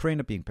people in Ukraine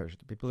are being pressured,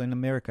 the people in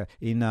America,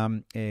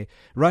 in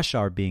Russia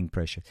are being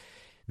pressured.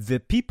 The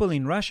people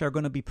in Russia are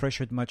going to be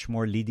pressured much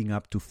more leading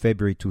up to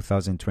February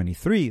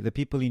 2023. The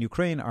people in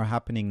Ukraine are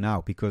happening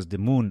now because the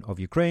moon of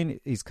Ukraine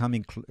is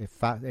coming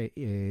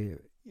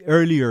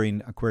earlier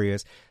in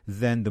Aquarius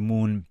than the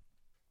moon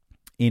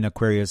in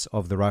Aquarius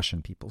of the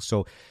Russian people.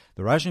 So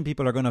the Russian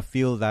people are going to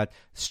feel that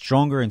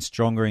stronger and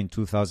stronger in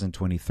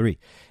 2023.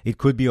 It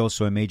could be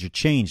also a major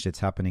change that's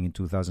happening in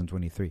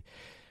 2023.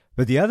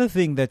 But the other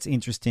thing that's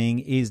interesting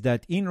is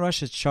that in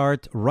Russia's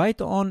chart,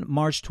 right on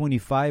March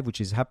 25,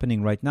 which is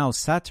happening right now,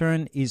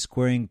 Saturn is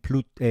squaring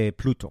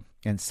Pluto.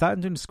 And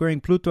Saturn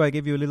squaring Pluto, I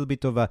gave you a little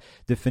bit of a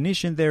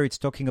definition there. It's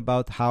talking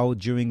about how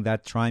during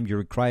that time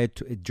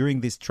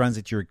during this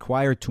transit, you're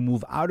required to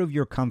move out of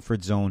your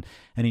comfort zone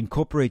and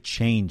incorporate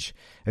change.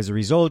 As a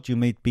result, you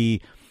might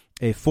be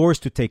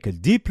forced to take a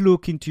deep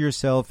look into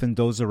yourself and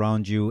those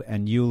around you,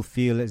 and you'll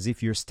feel as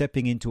if you're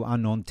stepping into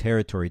unknown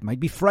territory. It might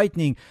be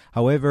frightening.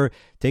 However,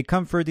 take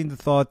comfort in the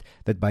thought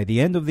that by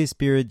the end of this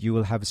period, you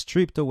will have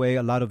stripped away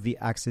a lot of the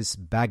Axis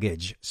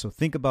baggage. So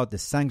think about the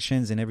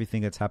sanctions and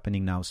everything that's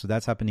happening now. So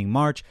that's happening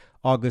March,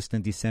 August,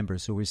 and December.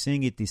 So we're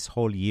seeing it this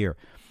whole year.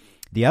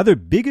 The other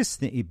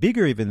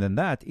bigger even than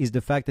that, is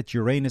the fact that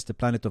Uranus, the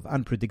planet of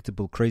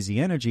unpredictable, crazy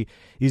energy,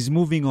 is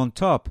moving on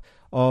top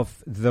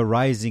of the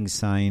rising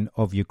sign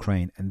of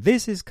Ukraine. And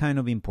this is kind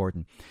of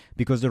important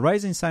because the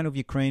rising sign of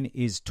Ukraine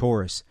is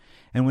Taurus.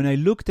 And when I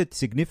looked at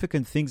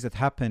significant things that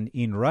happened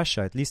in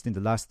Russia, at least in the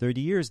last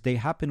 30 years, they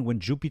happened when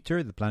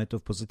Jupiter, the planet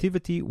of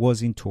positivity,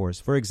 was in Taurus.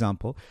 For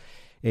example,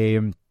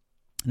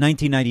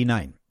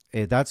 1999.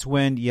 That's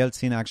when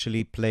Yeltsin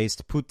actually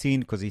placed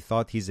Putin, because he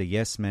thought he's a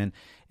yes man,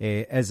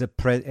 as a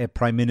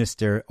prime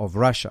minister of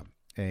Russia.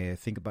 I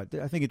think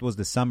it was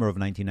the summer of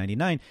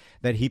 1999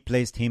 that he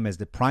placed him as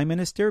the prime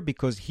minister,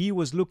 because he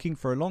was looking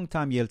for a long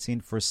time,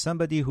 Yeltsin, for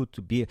somebody who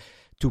to be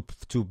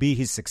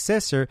his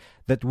successor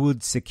that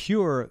would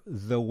secure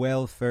the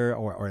welfare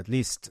or at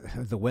least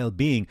the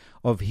well-being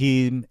of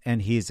him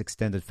and his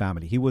extended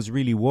family. He was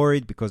really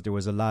worried because there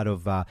was a lot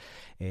of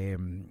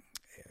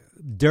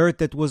dirt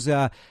that was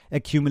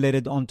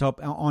accumulated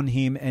on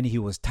him, and he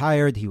was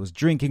tired. He was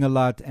drinking a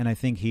lot, and I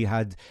think he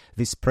had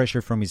this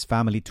pressure from his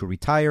family to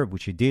retire,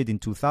 which he did in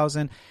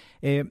 2000.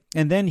 And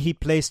then he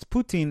placed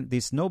Putin,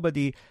 this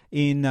nobody,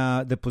 in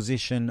the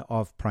position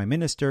of prime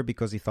minister,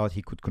 because he thought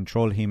he could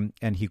control him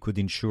and he could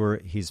ensure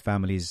his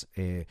family's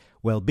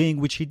well-being,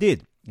 which he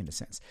did in a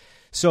sense.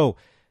 So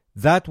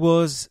that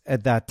was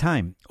at that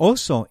time.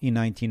 Also in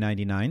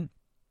 1999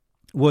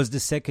 was the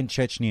Second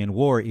Chechenian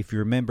War, if you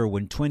remember,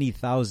 when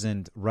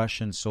 20,000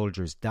 Russian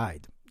soldiers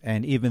died.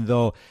 And even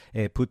though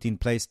Putin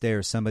placed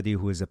there somebody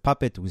who is a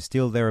puppet, who is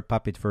still there a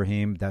puppet for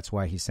him, that's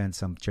why he sent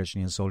some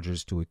Chechenian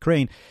soldiers to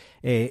Ukraine,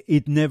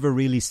 it never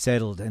really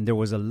settled. And there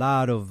was a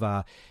lot of,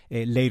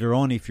 later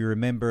on, if you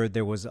remember,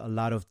 there was a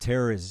lot of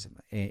terrorism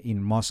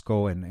in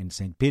Moscow and in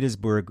St.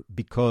 Petersburg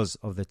because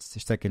of the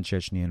Second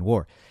Chechenian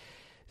War.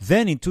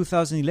 Then in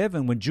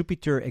 2011, when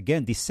Jupiter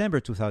again,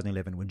 December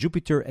 2011, when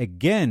Jupiter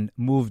again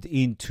moved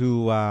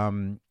into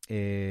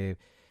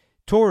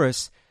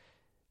Taurus,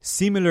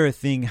 similar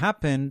thing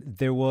happened.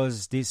 There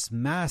was this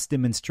mass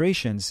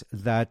demonstrations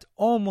that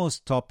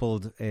almost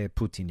toppled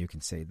Putin, you can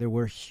say. There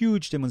were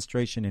huge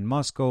demonstrations in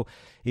Moscow,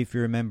 if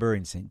you remember,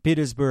 in St.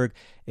 Petersburg,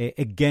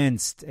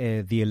 against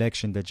the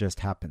election that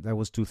just happened. That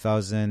was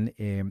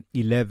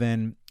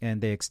 2011,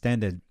 and they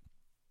extended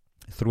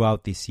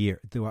throughout this year,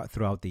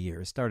 throughout the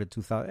year. It started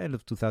end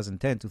of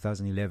 2010,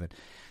 2011.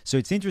 So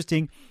it's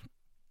interesting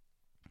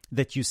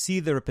that you see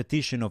the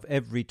repetition of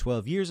every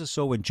 12 years or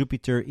so. When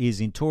Jupiter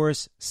is in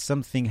Taurus,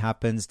 something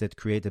happens that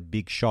creates a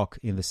big shock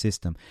in the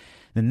system.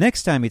 The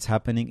next time it's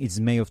happening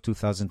is May of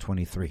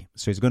 2023.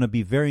 So it's going to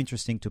be very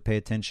interesting to pay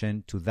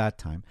attention to that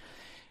time.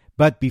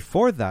 But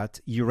before that,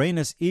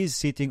 Uranus is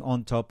sitting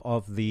on top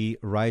of the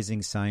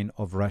rising sign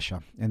of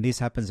Russia. And this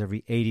happens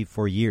every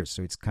 84 years,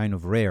 so it's kind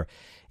of rare.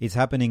 It's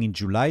happening in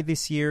July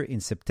this year, in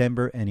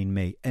September, and in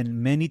May.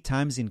 And many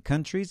times in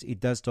countries, it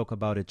does talk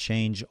about a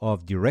change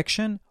of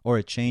direction or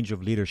a change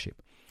of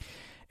leadership.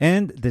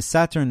 And the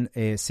Saturn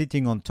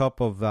sitting on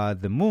top of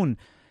the moon,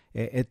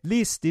 at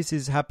least this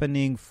is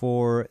happening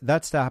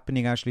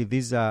actually,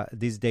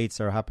 these dates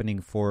are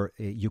happening for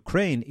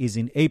Ukraine, is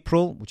in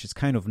April, which is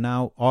kind of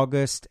now,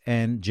 August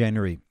and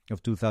January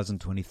of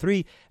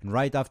 2023. And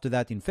right after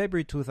that, in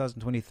February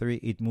 2023,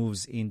 it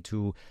moves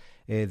into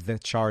the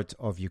chart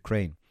of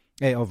Ukraine,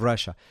 of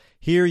Russia.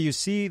 Here you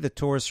see the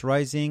Taurus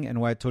rising, and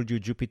why I told you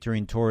Jupiter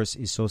in Taurus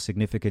is so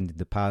significant in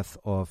the path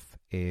of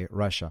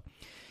Russia.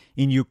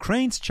 In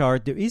Ukraine's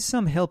chart, there is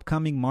some help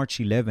coming March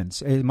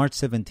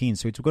 17th.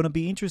 So it's going to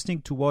be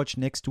interesting to watch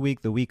next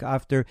week, the week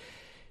after.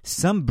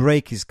 Some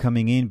break is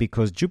coming in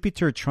because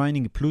Jupiter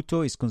trining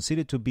Pluto is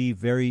considered to be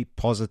very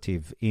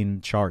positive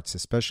in charts,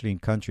 especially in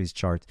countries'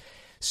 charts.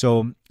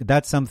 So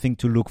that's something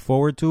to look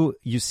forward to.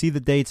 You see the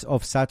dates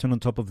of Saturn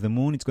on top of the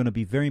moon. It's going to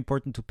be very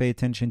important to pay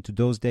attention to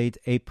those dates,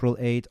 April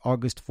 8,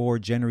 August 4,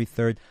 January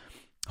 3rd.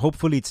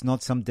 Hopefully it's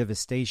not some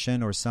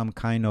devastation or some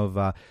kind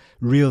of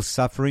real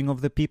suffering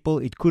of the people.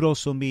 It could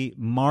also be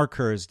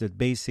markers that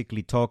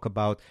basically talk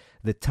about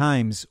the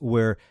times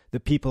where the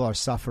people are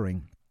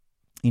suffering.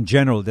 In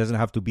general, it doesn't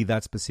have to be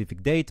that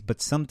specific date, but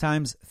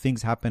sometimes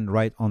things happen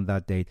right on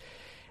that date.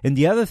 And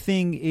the other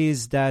thing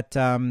is that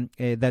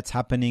that's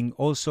happening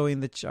also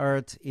in the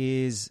chart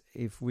is,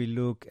 if we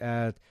look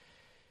at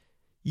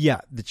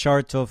the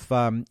chart of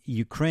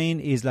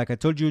Ukraine is, like I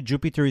told you,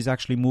 Jupiter is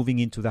actually moving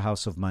into the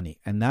house of money.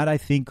 And that, I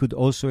think, could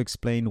also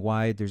explain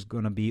why there's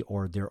going to be,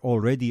 or there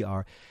already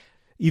are,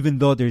 even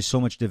though there's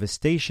so much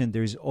devastation,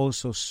 there's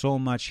also so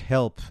much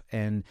help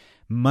and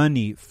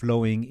money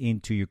flowing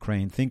into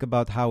Ukraine. Think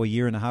about how a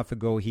year and a half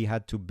ago he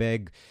had to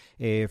beg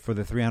for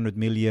the $300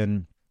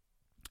 million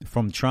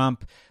from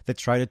Trump that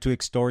tried to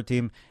extort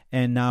him,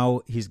 and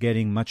now he's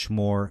getting much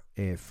more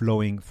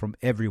flowing from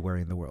everywhere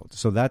in the world.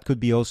 So that could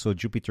be also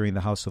Jupiter in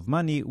the house of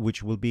money,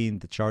 which will be in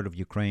the chart of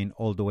Ukraine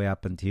all the way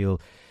up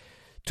until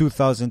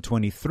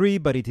 2023,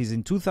 but it is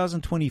in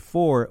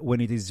 2024 when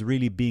it is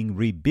really being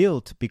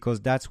rebuilt, because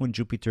that's when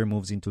Jupiter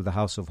moves into the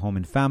house of home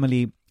and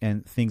family,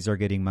 and things are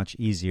getting much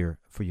easier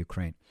for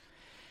Ukraine.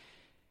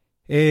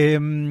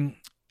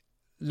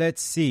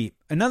 Let's see.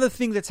 Another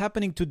thing that's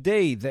happening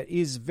today that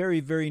is very,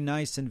 very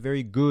nice and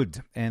very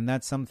good, and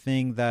that's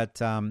something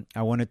that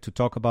I wanted to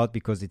talk about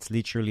because it's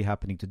literally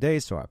happening today,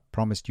 so I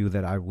promised you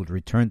that I would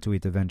return to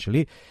it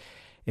eventually.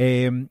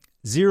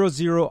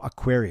 00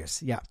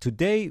 Aquarius. Yeah,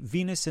 today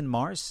Venus and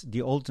Mars,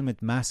 the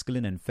ultimate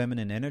masculine and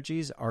feminine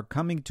energies, are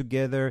coming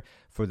together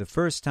for the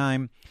first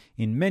time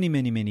in many,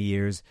 many, many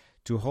years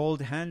to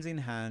hold hands in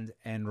hand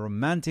and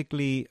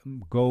romantically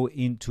go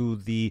into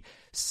the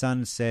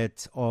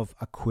sunset of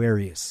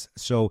Aquarius.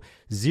 So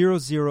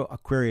 00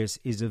 Aquarius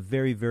is a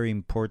very, very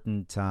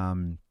important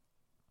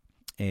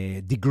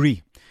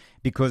degree,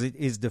 because it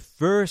is the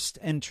first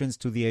entrance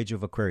to the age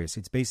of Aquarius.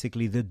 It's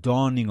basically the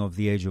dawning of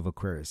the age of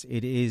Aquarius.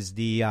 It is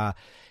the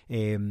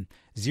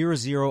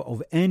 00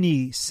 of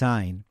any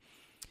sign.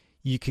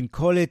 You can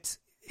call it,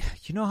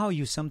 you know how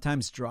you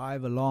sometimes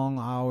drive a long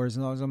hours,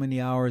 not so many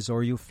hours,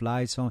 or you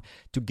fly so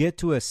to get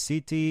to a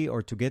city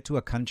or to get to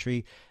a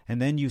country,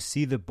 and then you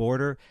see the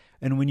border.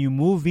 And when you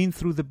move in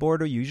through the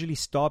border, you usually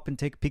stop and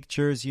take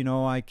pictures. You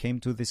know, I came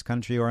to this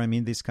country, or I'm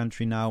in this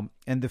country now.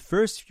 And the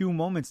first few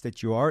moments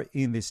that you are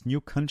in this new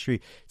country,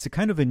 it's a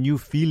kind of a new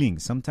feeling.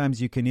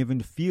 Sometimes you can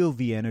even feel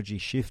the energy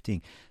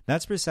shifting.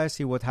 That's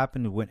precisely what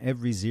happened when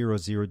every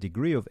 00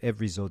 degree of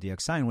every zodiac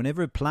sign,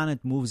 whenever a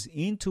planet moves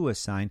into a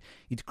sign,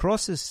 it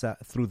crosses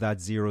through that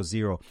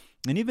 00.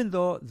 And even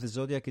though the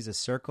zodiac is a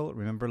circle,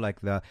 remember, like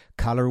the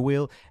color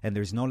wheel, and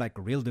there's no like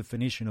real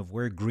definition of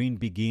where green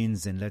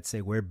begins and let's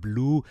say where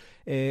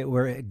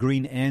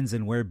green ends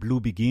and where blue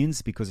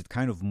begins, because it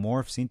kind of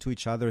morphs into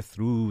each other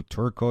through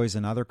turquoise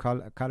and other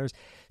colors.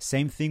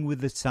 Same thing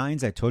with the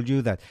signs. I told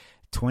you that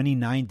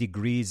 29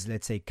 degrees,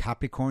 let's say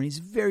Capricorn, is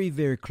very,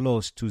 very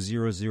close to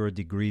 00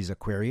 degrees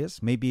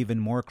Aquarius, maybe even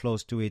more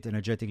close to it,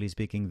 energetically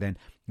speaking, than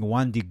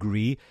 1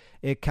 degree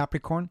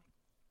Capricorn.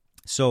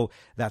 So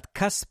that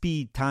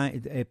cuspy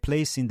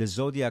place in the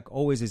zodiac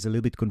always is a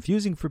little bit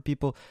confusing for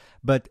people,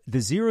 but the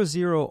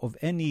 00 of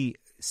any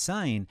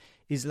sign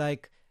is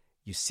like,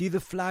 you see the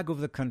flag of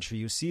the country,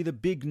 you see the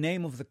big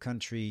name of the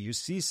country, you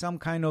see some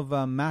kind of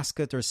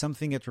mascot or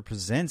something that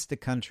represents the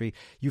country.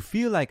 You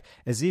feel like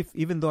as if,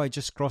 even though I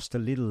just crossed a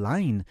little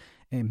line,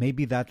 and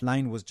maybe that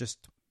line was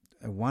just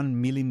 1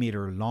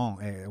 millimeter long,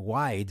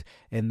 wide,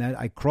 and that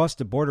I crossed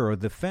the border or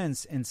the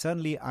fence, and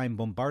suddenly I'm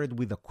bombarded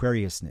with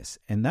Aquariusness.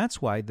 And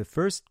that's why the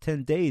first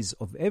 10 days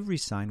of every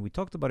sign, we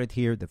talked about it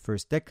here, the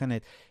first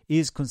decanet,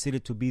 is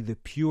considered to be the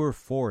pure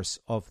force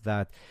of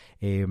that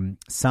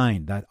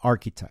sign, that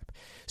archetype.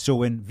 So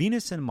when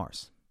Venus and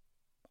Mars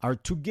are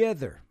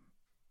together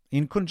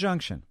in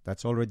conjunction,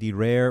 that's already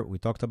rare. We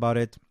talked about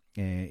it.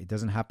 It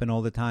doesn't happen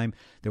all the time.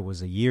 There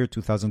was a year,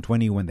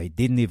 2020, when they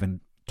didn't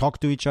even talk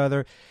to each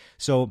other.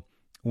 So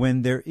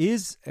when there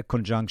is a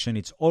conjunction,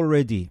 it's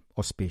already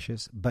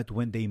auspicious. But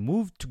when they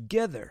move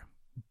together,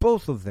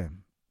 both of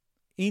them,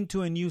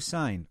 into a new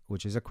sign,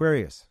 which is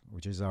Aquarius,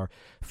 which is our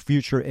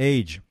future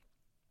age,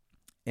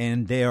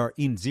 and they are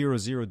in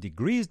 00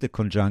 degrees, the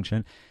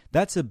conjunction,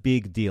 that's a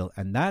big deal.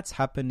 And that's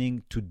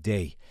happening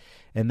today.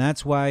 And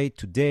that's why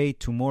today,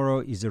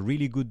 tomorrow is a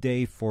really good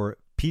day for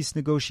peace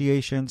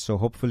negotiations. So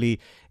hopefully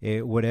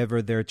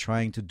whatever they're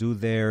trying to do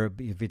there,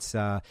 if it's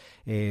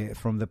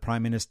from the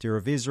Prime Minister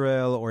of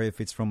Israel, or if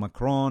it's from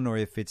Macron, or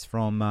if it's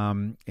from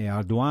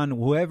Erdogan,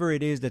 whoever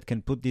it is that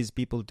can put these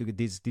people,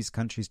 these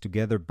countries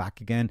together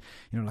back again,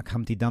 like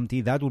Humpty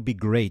Dumpty, that would be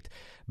great.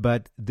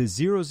 But the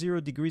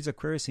 00 degrees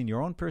Aquarius in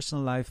your own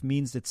personal life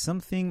means that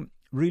something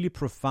really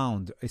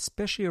profound,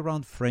 especially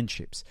around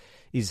friendships,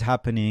 is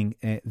happening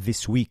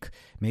this week.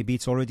 Maybe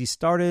it's already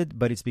started,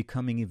 but it's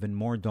becoming even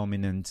more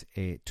dominant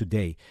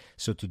today.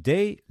 So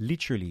today,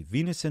 literally,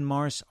 Venus and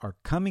Mars are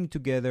coming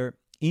together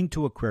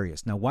into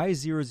Aquarius. Now, why is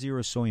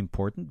 00 so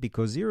important?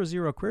 Because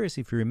 00 Aquarius,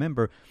 if you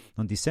remember,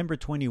 on December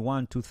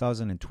 21,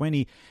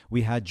 2020,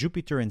 we had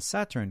Jupiter and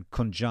Saturn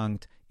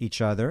conjunct each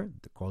other,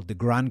 called the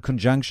Grand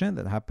Conjunction,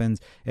 that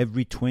happens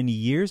every 20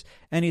 years,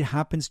 and it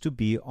happens to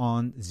be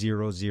on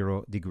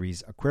 00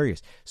 degrees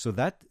Aquarius. So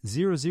that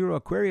 00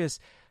 Aquarius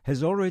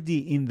has already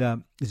in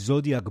the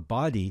zodiac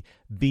body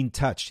been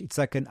touched. It's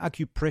like an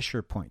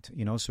acupressure point,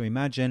 So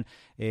imagine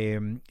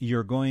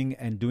you're going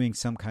and doing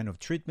some kind of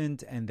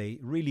treatment, and they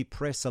really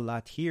press a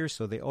lot here.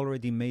 So they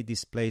already made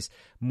this place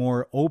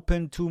more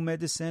open to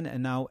medicine,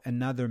 and now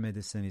another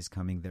medicine is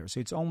coming there.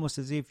 So it's almost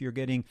as if you're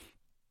getting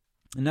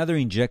another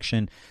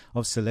injection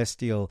of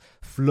celestial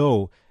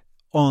flow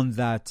on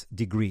that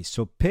degree.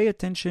 So pay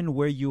attention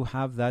where you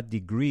have that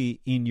degree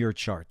in your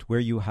chart, where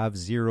you have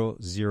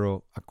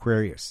 00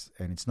 Aquarius.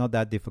 And it's not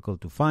that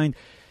difficult to find.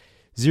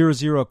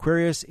 00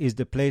 Aquarius is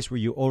the place where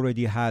you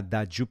already had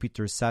that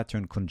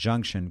Jupiter-Saturn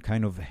conjunction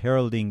kind of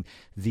heralding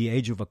the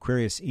age of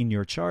Aquarius in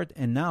your chart.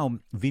 And now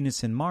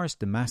Venus and Mars,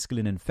 the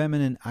masculine and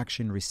feminine,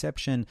 action,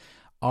 reception,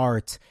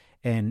 art,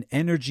 and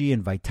energy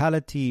and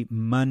vitality,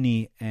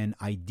 money and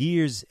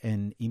ideas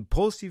and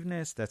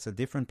impulsiveness. That's a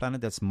different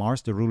planet. That's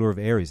Mars, the ruler of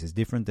Aries. It's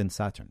different than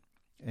Saturn.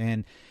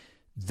 And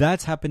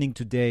that's happening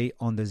today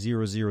on the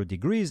 00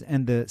 degrees.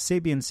 And the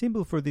Sabian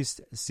symbol for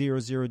this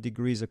 00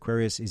 degrees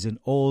Aquarius is an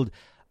old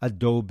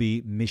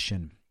Adobe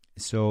mission.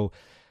 So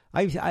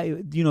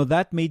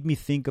that made me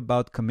think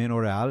about Camino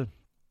Real,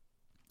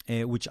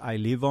 which I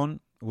live on,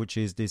 which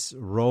is this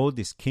road,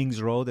 this King's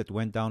Road that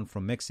went down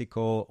from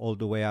Mexico all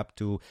the way up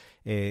to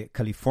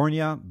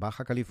California,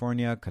 Baja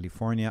California,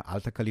 California,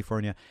 Alta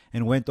California,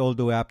 and went all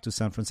the way up to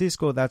San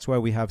Francisco. That's why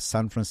we have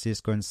San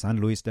Francisco and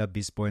San Luis de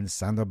Obispo and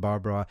Santa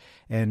Barbara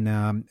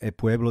and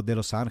Pueblo de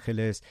Los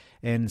Angeles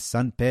and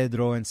San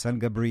Pedro and San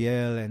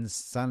Gabriel and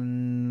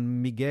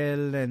San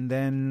Miguel. And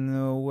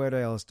then where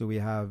else do we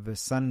have?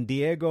 San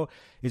Diego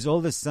is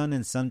all the Sun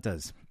and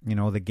Santas,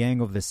 the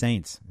gang of the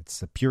saints.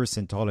 It's a pure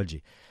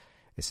Scientology.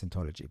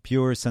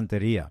 Pure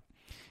Santeria.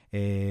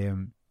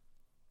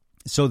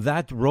 So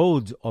that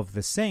road of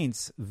the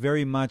saints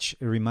very much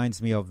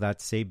reminds me of that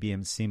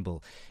Sabian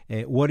symbol.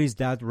 What is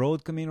that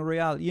road, Camino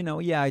Real?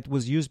 It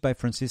was used by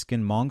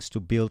Franciscan monks to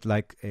build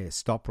like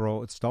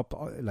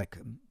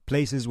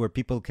places where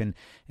people can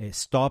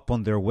stop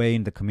on their way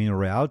in the Camino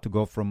Real to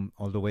go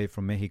all the way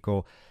from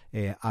Mexico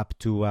up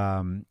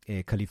to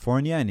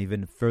California and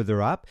even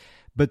further up.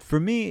 But for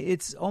me,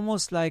 it's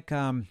almost like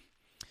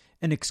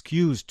an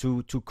excuse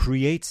to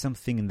create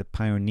something in the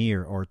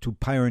pioneer or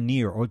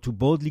to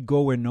boldly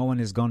go where no one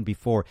has gone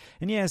before.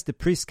 And yes, the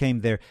priests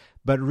came there,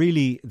 but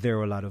really there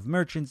were a lot of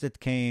merchants that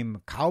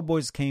came,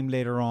 cowboys came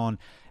later on,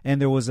 and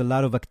there was a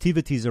lot of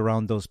activities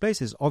around those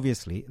places.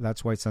 Obviously,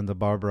 that's why Santa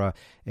Barbara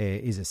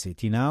is a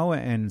city now,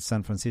 and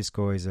San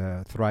Francisco is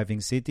a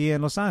thriving city,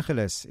 and Los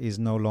Angeles is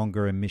no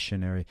longer a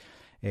missionary,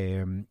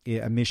 a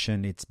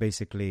mission. It's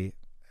basically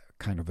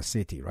kind of a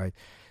city, right?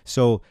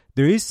 So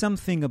there is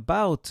something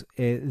about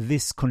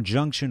this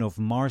conjunction of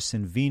Mars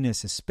and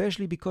Venus,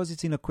 especially because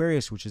it's in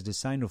Aquarius, which is the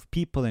sign of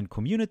people and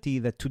community,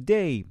 that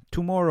today,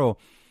 tomorrow,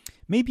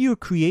 maybe you're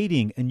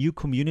creating a new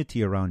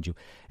community around you.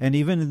 And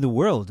even in the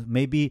world,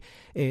 maybe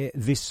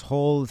this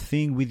whole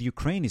thing with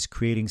Ukraine is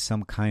creating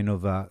some kind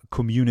of a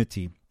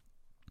community.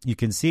 You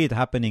can see it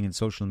happening in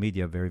social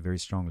media very, very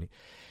strongly.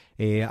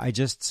 I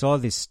just saw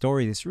this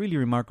really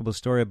remarkable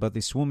story about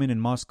this woman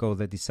in Moscow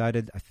that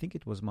decided, I think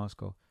it was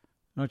Moscow,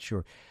 not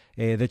sure,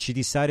 that she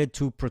decided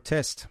to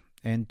protest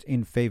and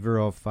in favor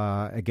of,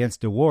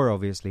 against the war,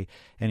 obviously,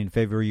 and in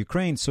favor of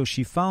Ukraine. So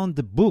she found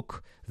the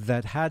book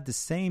that had the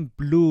same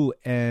blue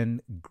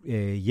and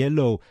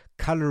yellow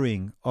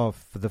coloring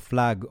of the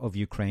flag of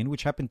Ukraine,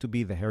 which happened to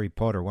be the Harry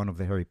Potter, one of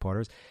the Harry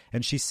Potters.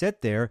 And she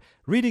sat there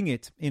reading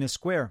it in a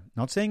square,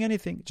 not saying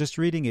anything, just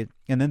reading it.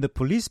 And then the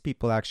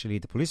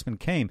policeman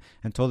came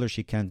and told her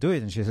she can't do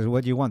it. And she said,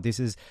 "What do you want? This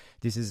is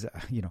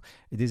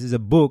a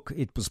book.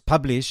 It was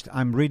published.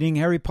 I'm reading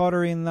Harry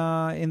Potter in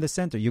the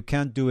center. You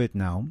can't do it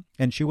now."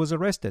 And she was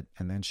arrested.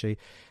 And then she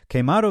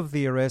came out of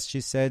the arrest.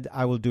 She said,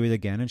 "I will do it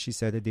again." And she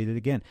said, "I did it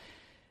again."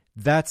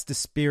 That's the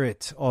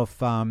spirit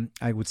of,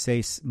 I would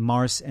say,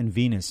 Mars and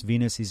Venus.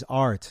 Venus is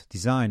art,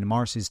 design.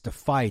 Mars is the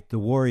fight, the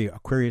warrior.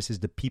 Aquarius is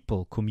the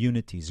people,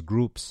 communities,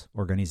 groups,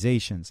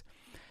 organizations.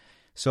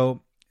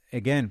 So,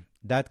 again,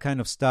 that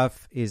kind of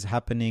stuff is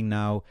happening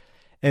now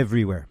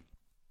everywhere.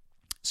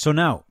 So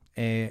now,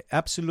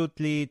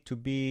 absolutely to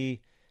be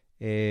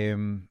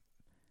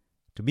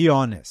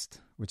honest,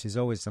 which is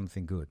always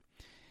something good,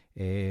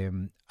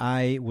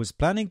 I was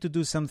planning to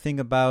do something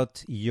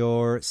about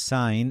your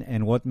sign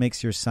and what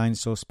makes your sign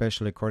so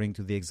special according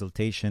to the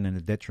exaltation and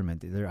the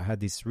detriment. I had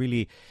this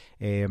really,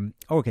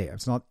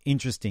 it's not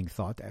interesting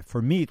thought.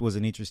 For me, it was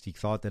an interesting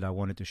thought that I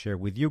wanted to share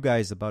with you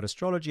guys about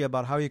astrology,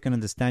 about how you can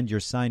understand your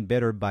sign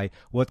better by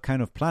what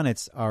kind of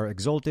planets are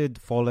exalted,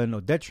 fallen,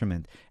 or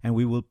detriment. And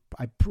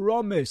I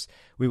promise,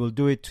 we will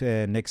do it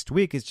next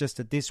week. It's just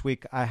that this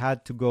week I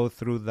had to go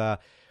through the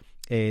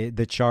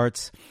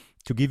charts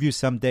to give you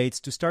some dates,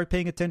 to start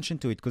paying attention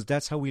to it, because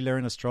that's how we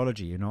learn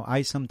astrology.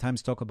 I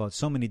sometimes talk about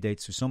so many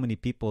dates to so many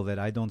people that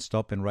I don't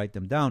stop and write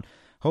them down.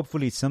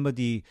 Hopefully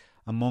somebody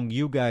among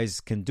you guys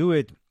can do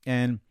it.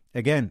 And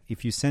again,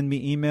 if you send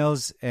me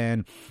emails,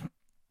 and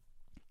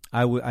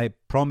I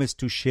promise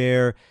to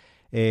share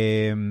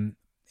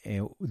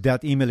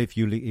that email if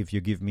you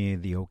give me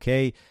the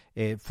okay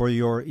if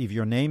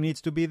your name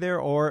needs to be there,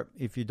 or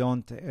if you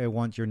don't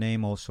want your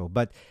name also.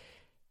 But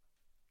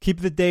keep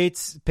the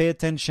dates, pay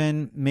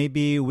attention.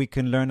 Maybe we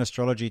can learn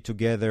astrology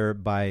together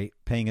by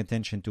paying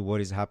attention to what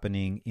is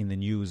happening in the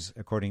news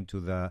according to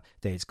the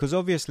dates. Because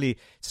obviously,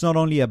 it's not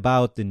only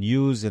about the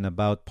news and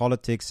about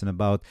politics and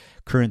about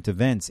current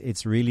events.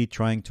 It's really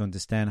trying to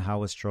understand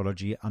how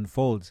astrology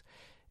unfolds.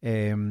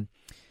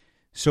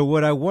 So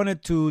what I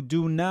wanted to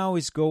do now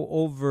is go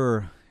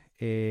over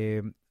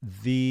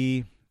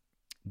the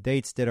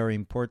dates that are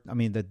important. I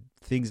mean, the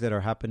things that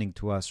are happening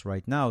to us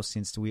right now,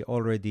 since we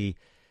already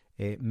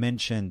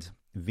mentioned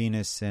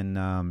Venus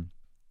and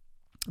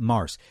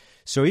Mars.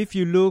 So if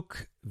you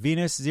look,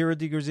 Venus 0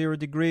 degrees, 0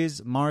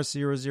 degrees, Mars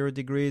 0, 0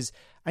 degrees.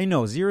 I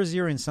know 0,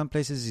 0 in some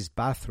places is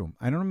bathroom.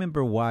 I don't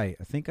remember why.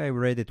 I think I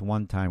read it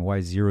one time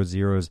why 0,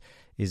 0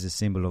 is a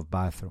symbol of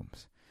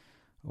bathrooms.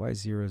 Why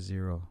 0,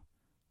 0?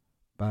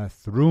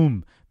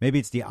 Bathroom. Maybe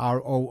it's the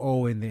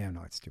ROO in there.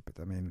 No, it's stupid.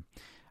 I mean,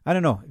 I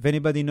don't know. If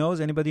anybody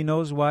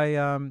knows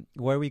why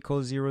we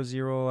call 0,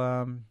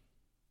 0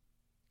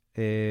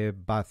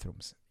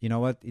 bathrooms. You know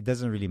what? It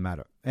doesn't really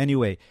matter.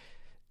 Anyway,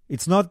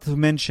 it's not to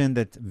mention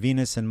that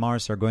Venus and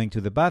Mars are going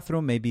to the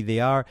bathroom. Maybe they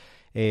are.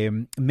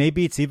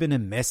 Maybe it's even a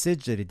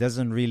message that it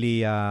doesn't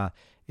really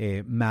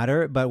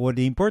matter. But what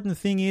the important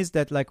thing is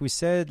that, like we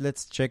said,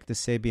 let's check the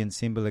Sabian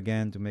symbol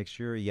again to make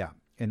sure. Yeah,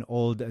 an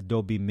old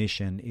Adobe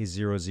mission is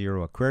 0,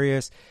 0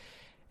 Aquarius.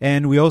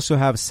 And we also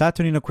have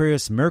Saturn in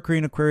Aquarius, Mercury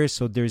in Aquarius.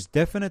 So there's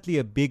definitely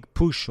a big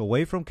push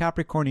away from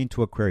Capricorn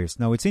into Aquarius.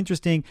 Now, it's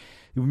interesting.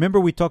 Remember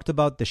we talked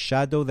about the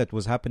shadow that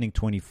was happening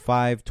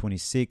 25,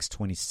 26,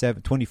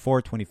 27,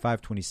 24,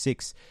 25,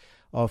 26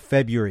 of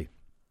February.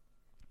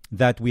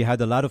 That we had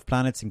a lot of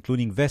planets,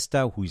 including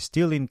Vesta, who is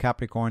still in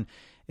Capricorn.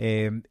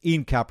 And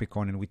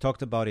we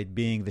talked about it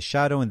being the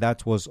shadow, and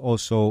that was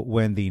also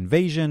when the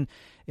invasion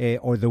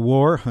or the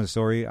war,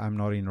 sorry, I'm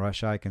not in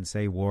Russia, I can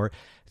say war,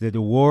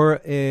 the war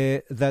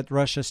that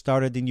Russia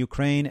started in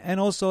Ukraine, and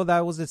also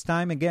that was its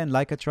time, again,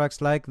 like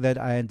attracts like, that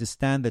I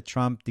understand that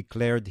Trump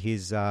declared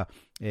his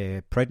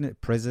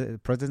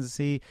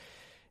presidency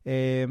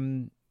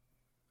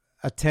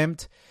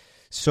attempt.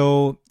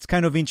 So it's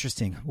kind of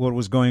interesting what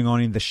was going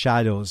on in the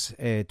shadows,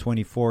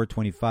 24,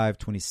 25,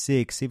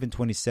 26, even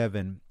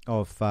 27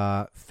 of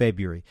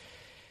February.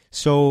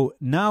 So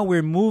now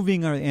we're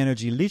moving our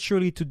energy,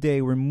 literally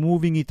today, we're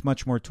moving it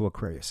much more to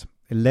Aquarius.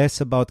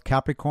 Less about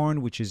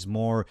Capricorn, which is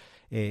more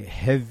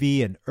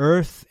heavy and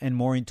earth, and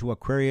more into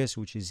Aquarius,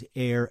 which is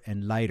air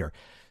and lighter.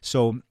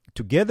 So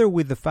together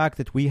with the fact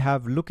that we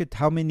have, look at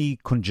how many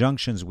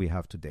conjunctions we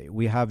have today.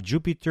 We have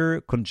Jupiter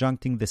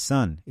conjuncting the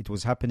Sun. It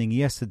was happening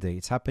yesterday.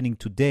 It's happening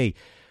today.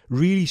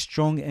 Really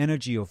strong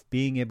energy of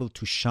being able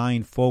to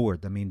shine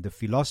forward. I mean, the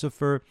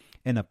philosopher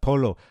and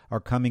Apollo are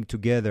coming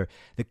together.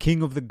 The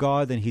king of the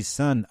god and his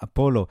son,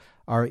 Apollo,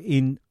 are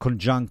in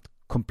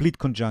complete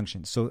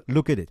conjunction. So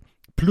look at it.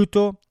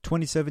 Pluto,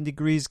 27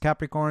 degrees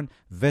Capricorn.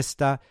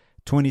 Vesta,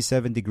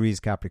 27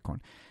 degrees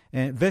Capricorn.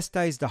 And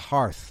Vesta is the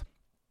hearth,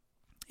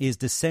 is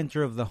the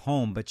center of the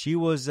home. But she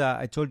was,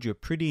 I told you, a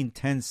pretty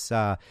intense,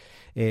 a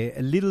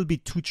little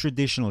bit too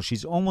traditional.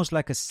 She's almost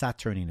like a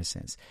Saturn in a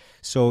sense.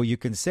 So you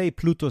can say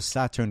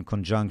Pluto-Saturn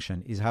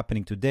conjunction is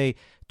happening today,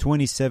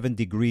 27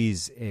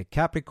 degrees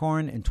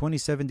Capricorn. And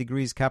 27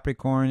 degrees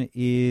Capricorn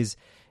is,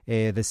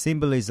 the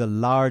symbol is a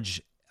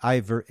large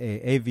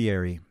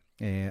aviary,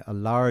 a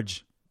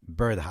large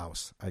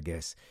birdhouse, I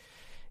guess.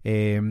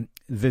 The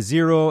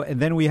 0, and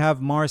then we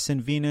have Mars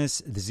and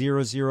Venus, the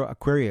 0, 0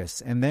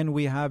 Aquarius. And then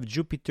we have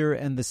Jupiter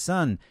and the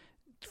Sun,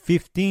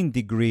 15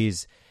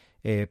 degrees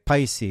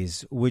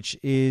Pisces, which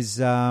is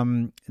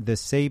the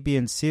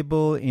Sabian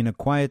symbol in a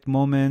quiet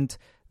moment,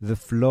 the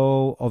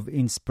flow of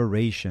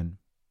inspiration.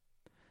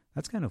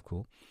 That's kind of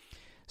cool.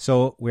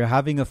 So we're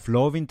having a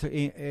flow of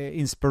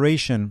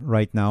inspiration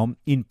right now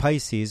in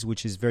Pisces,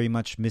 which is very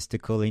much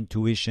mystical,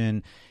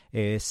 intuition,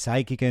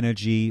 psychic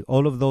energy.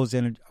 All of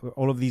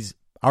these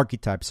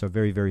archetypes are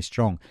very, very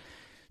strong.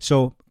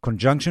 So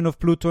conjunction of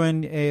Pluto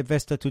and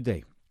Vesta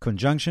today.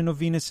 Conjunction of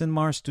Venus and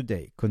Mars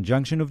today.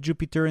 Conjunction of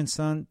Jupiter and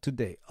Sun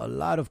today. A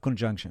lot of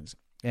conjunctions.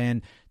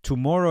 And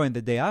tomorrow and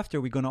the day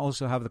after, we're going to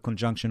also have the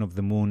conjunction of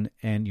the Moon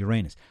and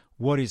Uranus.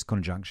 What is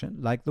conjunction?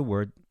 Like the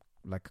word,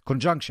 like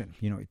conjunction.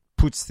 You know, it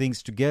puts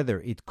things together.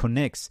 It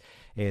connects.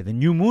 The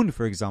new moon,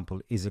 for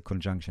example, is a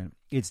conjunction.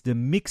 It's the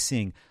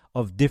mixing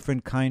of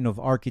different kind of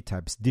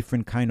archetypes,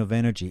 different kind of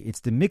energy.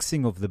 It's the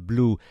mixing of the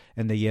blue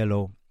and the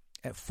yellow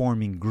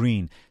forming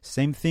green.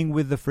 Same thing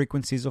with the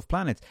frequencies of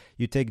planets.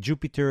 You take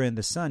Jupiter and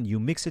the Sun, you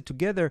mix it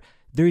together,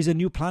 there is a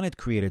new planet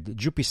created,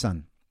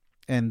 Jupiter.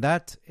 And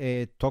that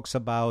talks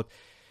about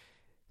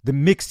the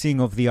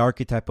mixing of the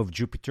archetype of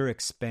Jupiter,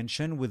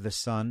 expansion, with the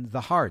Sun,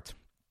 the heart.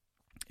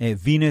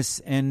 Venus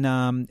and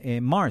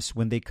Mars,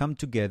 when they come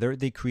together,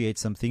 they create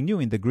something new.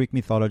 In the Greek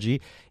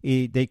mythology,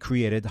 they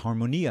created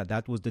Harmonia.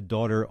 That was the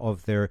daughter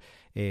of their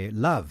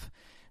love.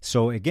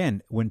 So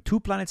again, when two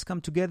planets come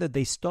together,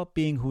 they stop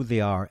being who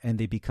they are and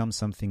they become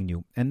something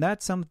new. And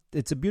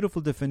it's a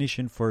beautiful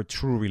definition for a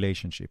true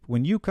relationship.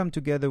 When you come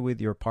together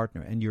with your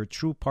partner and you're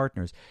true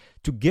partners,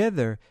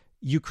 together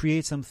you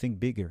create something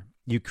bigger.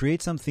 You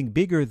create something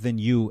bigger than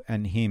you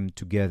and him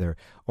together,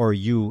 or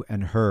you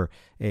and her,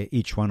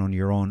 each one on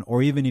your own,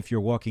 or even if you're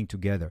walking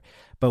together.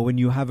 But when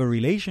you have a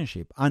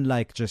relationship,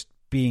 unlike just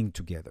being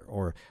together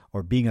or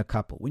being a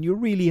couple, when you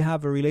really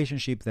have a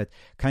relationship that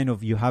kind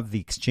of you have the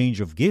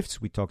exchange of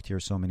gifts, we talked here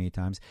so many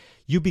times,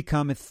 you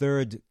become a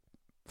third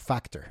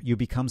factor. You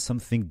become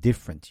something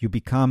different. You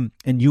become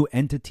a new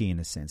entity in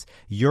a sense.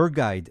 Your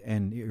guide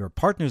and your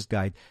partner's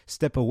guide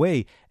step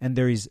away, and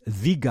there is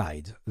the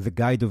guide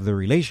of the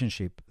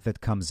relationship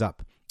that comes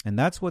up. And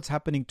that's what's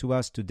happening to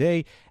us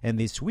today and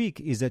this week,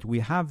 is that we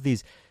have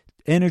these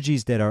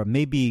energies that are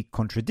maybe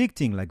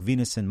contradicting, like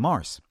Venus and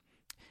Mars,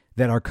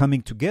 that are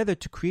coming together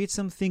to create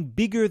something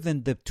bigger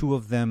than the two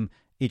of them,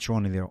 each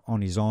one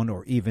on his own,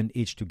 or even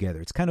each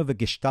together. It's kind of a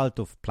gestalt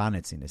of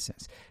planets in a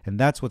sense. And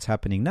that's what's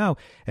happening now.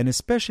 And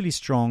especially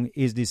strong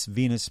is this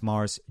Venus,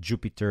 Mars,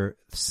 Jupiter,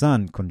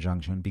 Sun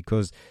conjunction,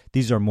 because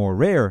these are more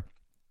rare.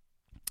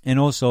 And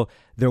also,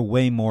 they're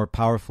way more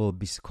powerful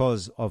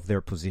because of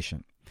their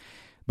position.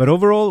 But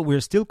overall,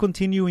 we're still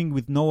continuing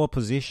with no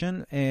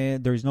opposition.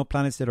 There is no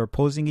planets that are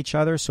opposing each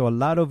other. So a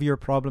lot of your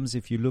problems,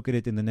 if you look at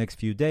it in the next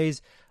few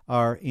days,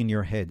 are in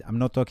your head. I'm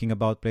not talking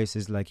about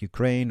places like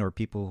Ukraine, or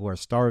people who are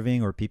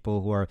starving, or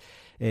people who are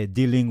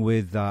dealing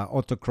with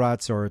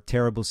autocrats or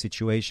terrible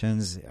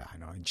situations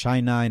in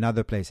China and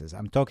other places.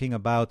 I'm talking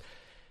about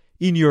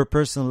in your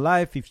personal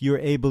life, if you're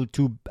able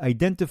to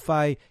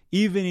identify,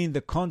 even in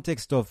the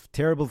context of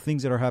terrible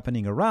things that are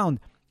happening around,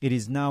 it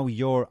is now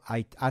your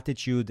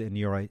attitude and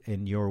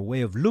your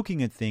way of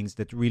looking at things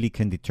that really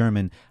can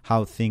determine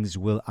how things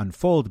will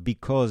unfold,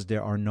 because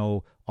there are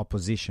no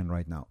opposition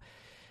right now.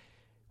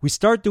 We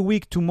start the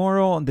week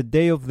tomorrow on the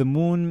day of the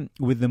moon,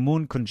 with the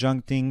moon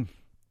conjuncting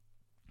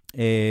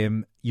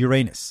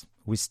Uranus.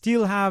 We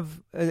still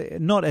have,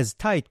 not as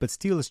tight, but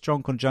still a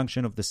strong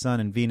conjunction of the Sun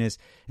and Venus,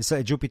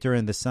 Jupiter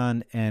and the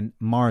Sun, and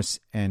Mars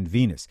and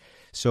Venus.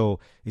 So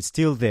it's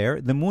still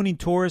there. The moon in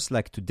Taurus,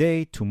 like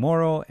today,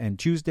 tomorrow, and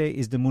Tuesday,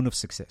 is the moon of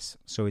success.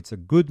 So it's a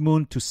good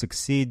moon to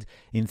succeed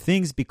in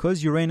things,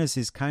 because Uranus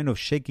is kind of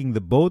shaking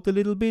the boat a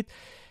little bit.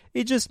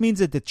 It just means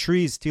that the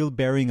tree is still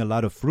bearing a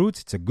lot of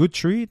fruits. It's a good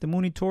tree, the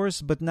moon in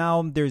Taurus, but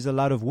now there's a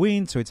lot of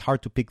wind, so it's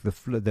hard to pick the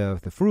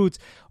fruits,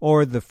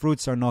 or the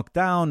fruits are knocked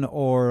down,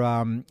 or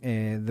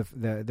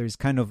there's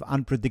kind of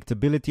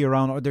unpredictability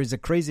around, or there's a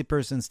crazy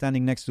person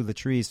standing next to the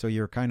tree, so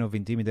you're kind of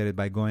intimidated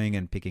by going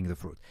and picking the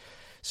fruit.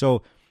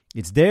 So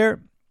it's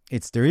there.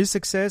 There is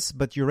success,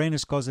 but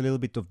Uranus causes a little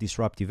bit of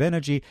disruptive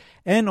energy.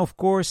 And of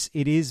course,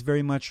 it is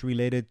very much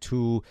related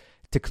to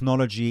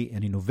technology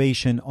and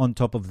innovation on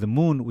top of the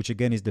moon, which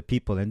again is the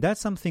people. And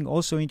that's something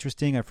also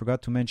interesting. I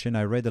forgot to mention,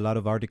 I read a lot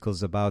of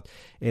articles about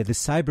the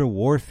cyber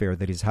warfare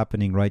that is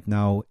happening right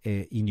now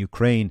in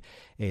Ukraine,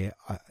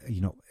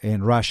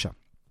 and Russia.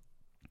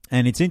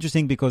 And it's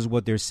interesting because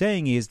what they're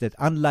saying is that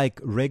unlike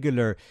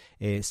regular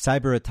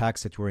cyber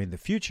attacks that were in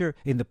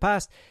the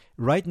past,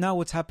 right now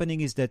what's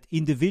happening is that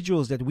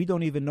individuals that we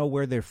don't even know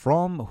where they're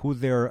from, who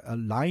they're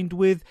aligned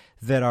with,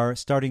 that are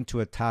starting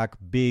to attack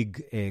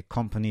big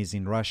companies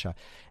in Russia.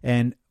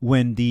 And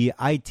when the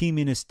IT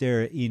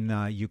minister in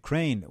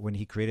Ukraine, when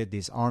he created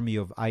this army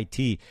of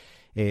IT,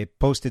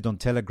 posted on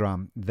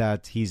Telegram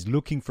that he's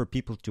looking for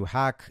people to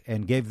hack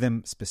and gave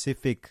them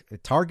specific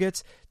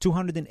targets,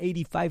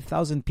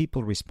 285,000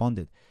 people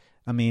responded.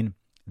 I mean,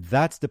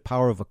 that's the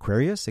power of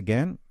Aquarius,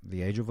 again,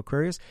 the age of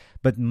Aquarius.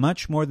 But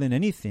much more than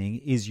anything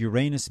is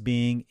Uranus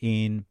being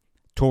in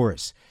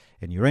Taurus.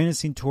 And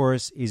Uranus in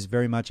Taurus is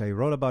very much, I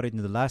wrote about it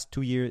in the last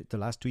 2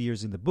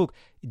 years in the book.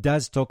 It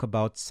does talk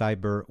about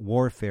cyber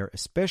warfare,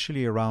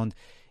 especially around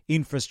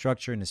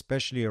infrastructure, and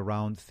especially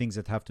around things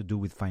that have to do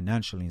with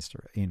financial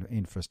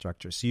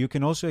infrastructure. So you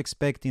can also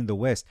expect in the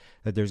West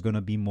that there's going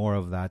to be more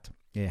of that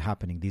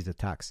happening, these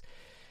attacks.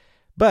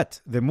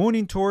 But the moon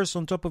in Taurus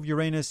on top of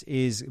Uranus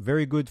is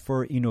very good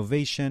for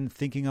innovation,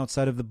 thinking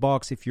outside of the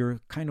box. If you're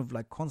kind of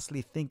like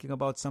constantly thinking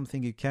about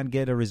something, you can't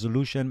get a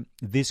resolution,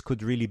 this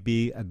could really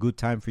be a good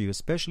time for you,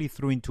 especially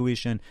through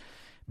intuition,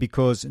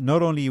 because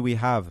not only we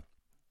have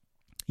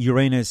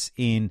Uranus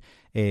in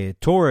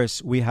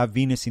Taurus, we have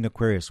Venus in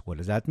Aquarius. What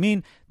does that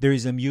mean? There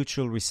is a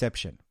mutual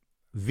reception.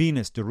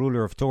 Venus, the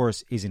ruler of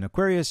Taurus, is in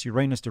Aquarius.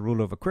 Uranus, the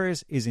ruler of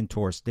Aquarius, is in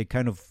Taurus. They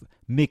kind of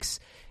mix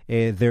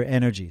their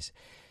energies.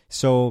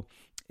 So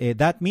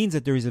that means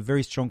that there is a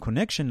very strong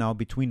connection now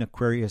between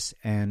Aquarius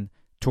and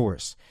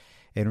Taurus.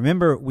 And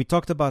remember, we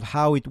talked about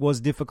how it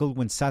was difficult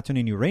when Saturn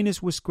and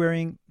Uranus were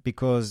squaring,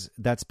 because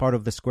that's part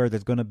of the square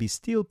that's going to be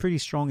still pretty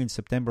strong in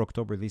September,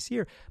 October this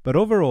year. But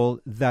overall,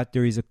 that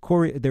there is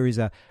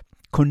a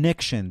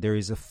connection, there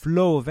is a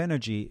flow of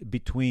energy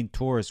between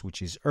Taurus,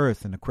 which is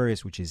earth, and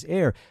Aquarius, which is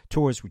air,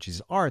 Taurus, which is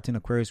art, and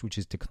Aquarius, which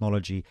is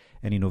technology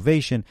and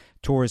innovation,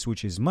 Taurus,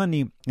 which is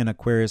money, and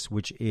Aquarius,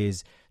 which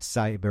is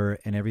cyber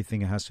and everything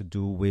that has to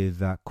do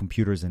with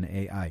computers and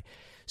AI.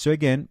 So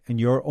again, in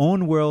your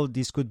own world,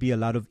 this could be a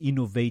lot of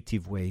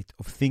innovative way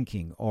of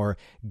thinking, or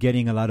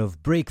getting a lot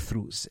of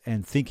breakthroughs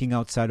and thinking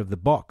outside of the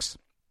box.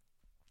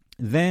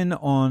 Then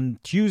on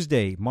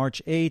Tuesday,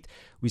 March 8th,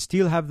 we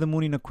still have the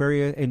moon in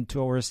Aquarius and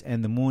Taurus,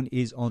 and the moon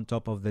is on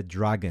top of the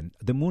dragon.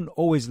 The moon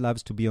always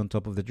loves to be on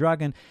top of the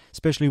dragon,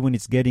 especially when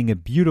it's getting a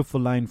beautiful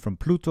line from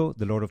Pluto,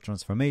 the Lord of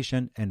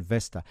Transformation, and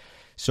Vesta.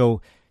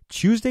 So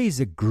Tuesday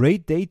is a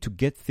great day to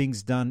get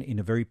things done in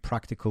a very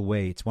practical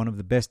way. It's one of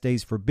the best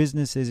days for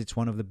businesses. It's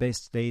one of the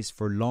best days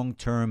for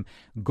long-term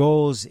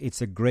goals.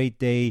 It's a great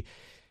day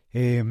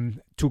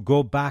to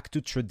go back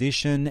to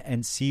tradition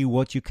and see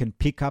what you can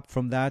pick up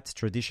from that.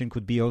 Tradition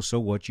could be also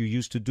what you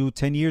used to do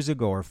 10 years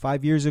ago or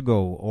 5 years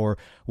ago, or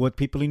what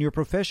people in your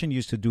profession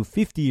used to do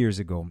 50 years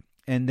ago,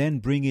 and then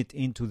bring it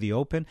into the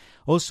open.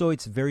 Also,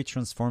 it's very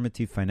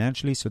transformative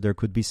financially, so there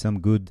could be some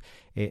good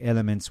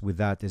elements with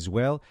that as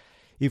well.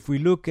 If we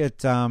look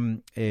at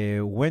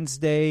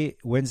Wednesday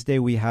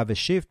we have a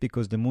shift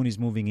because the moon is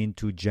moving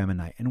into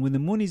Gemini. And when the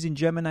moon is in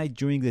Gemini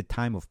during the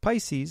time of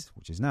Pisces,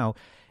 which is now,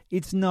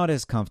 it's not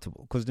as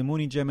comfortable because the moon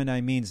in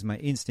Gemini means my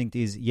instinct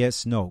is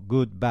yes, no,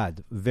 good,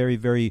 bad, very,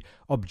 very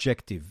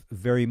objective,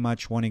 very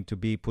much wanting to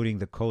be putting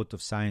the coat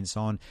of science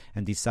on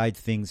and decide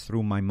things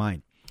through my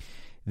mind.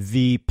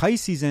 The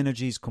Pisces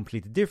energy is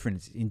completely different.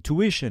 It's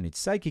intuition, it's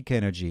psychic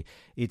energy,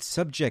 it's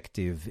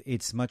subjective,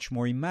 it's much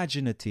more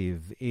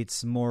imaginative,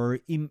 it's more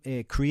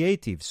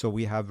creative. So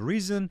we have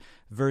reason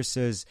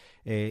versus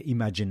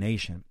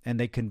imagination, and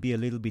they can be a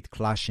little bit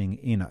clashing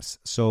in us.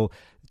 So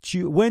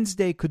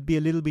Wednesday could be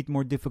a little bit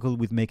more difficult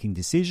with making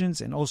decisions,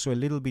 and also a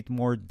little bit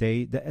more a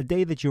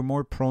day that you're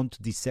more prone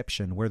to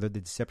deception, whether the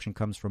deception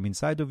comes from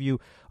inside of you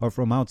or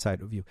from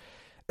outside of you.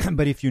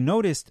 But if you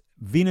noticed,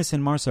 Venus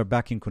and Mars are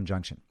back in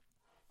conjunction.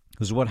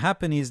 Because what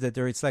happened is that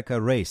it's like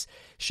a race.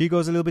 She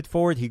goes a little bit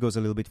forward, he goes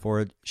a little bit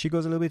forward. She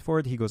goes a little bit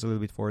forward, he goes a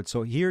little bit forward.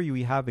 So here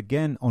you have,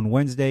 again, on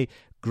Wednesday,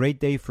 great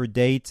day for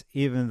date,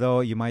 even though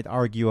you might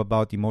argue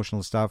about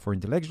emotional stuff or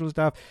intellectual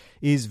stuff,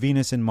 is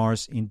Venus and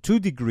Mars in 2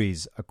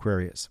 degrees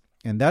Aquarius.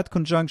 And that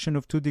conjunction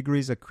of 2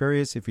 degrees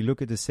Aquarius, if you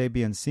look at the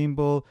Sabian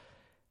symbol,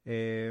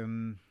 a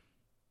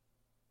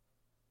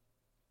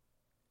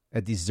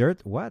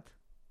desert, what?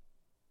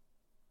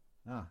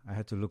 I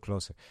had to look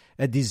closer.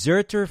 A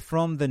deserter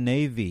from the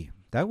Navy.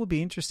 That would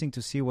be interesting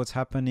to see what's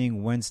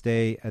happening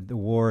Wednesday at the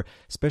war,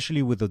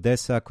 especially with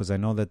Odessa, because I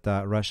know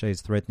that Russia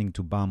is threatening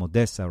to bomb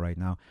Odessa right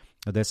now.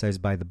 Odessa is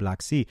by the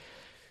Black Sea.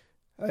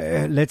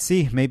 Let's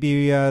see.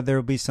 Maybe there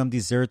will be some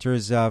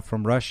deserters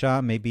from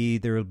Russia. Maybe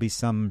there will be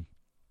some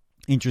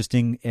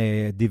interesting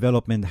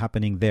development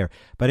happening there.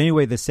 But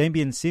anyway, the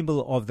Sabian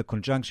symbol of the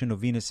conjunction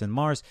of Venus and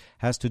Mars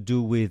has to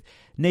do with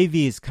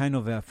Navy is kind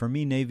of, for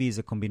me, Navy is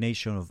a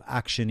combination of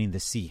action in the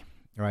sea,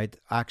 right?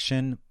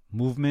 Action,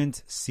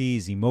 movement, sea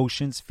is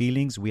emotions,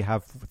 feelings. We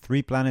have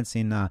 3 planets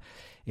in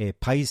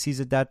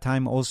Pisces at that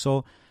time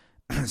also.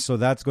 So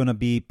that's going to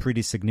be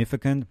pretty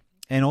significant.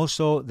 And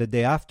also the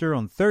day after,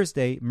 on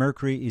Thursday,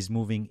 Mercury is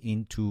moving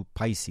into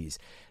Pisces.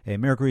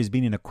 Mercury has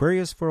been in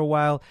Aquarius for a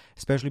while,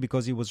 especially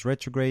because it was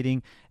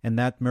retrograding. And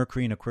that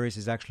Mercury in Aquarius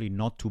is actually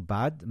not too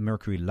bad.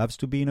 Mercury loves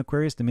to be in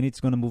Aquarius. The minute it's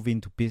going to move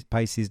into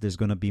Pisces, there's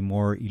going to be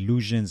more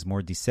illusions,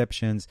 more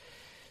deceptions.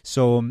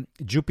 So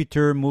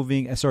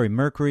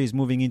Mercury is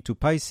moving into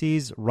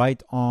Pisces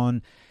right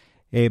on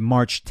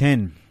March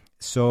 10.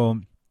 So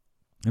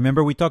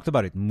remember, we talked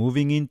about it,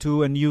 moving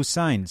into a new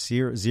sign,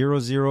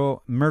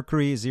 0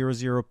 Mercury,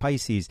 0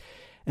 Pisces.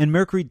 And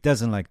Mercury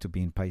doesn't like to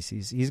be in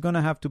Pisces. He's going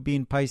to have to be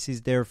in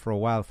Pisces there for a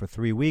while, for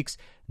 3 weeks.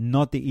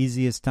 Not the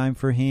easiest time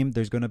for him.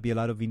 There's going to be a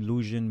lot of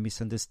illusion,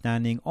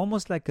 misunderstanding,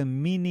 almost like a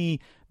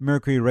mini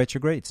Mercury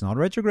retrograde. It's not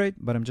retrograde,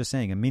 but I'm just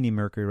saying a mini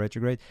Mercury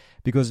retrograde,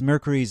 because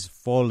Mercury is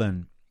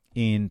fallen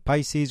in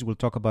Pisces. We'll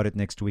talk about it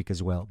next week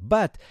as well.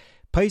 But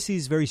Pisces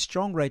is very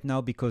strong right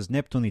now because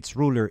Neptune, its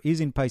ruler, is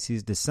in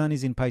Pisces, the Sun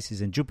is in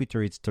Pisces, and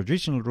Jupiter, its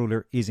traditional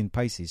ruler, is in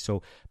Pisces.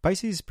 So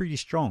Pisces is pretty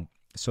strong.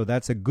 So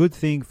that's a good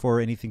thing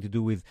for anything to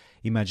do with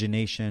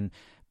imagination,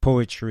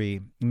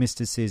 poetry,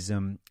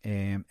 mysticism,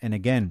 and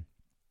again,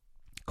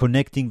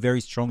 connecting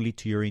very strongly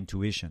to your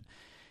intuition.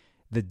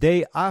 The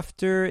day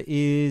after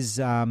is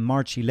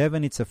March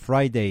 11. It's a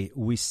Friday.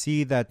 We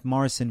see that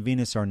Mars and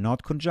Venus are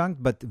not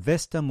conjunct, but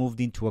Vesta moved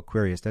into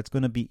Aquarius. That's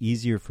going to be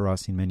easier for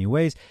us in many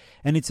ways.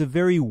 And it's a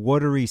very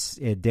watery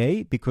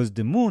day because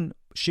the moon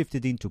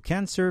shifted into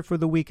Cancer for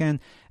the weekend.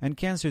 And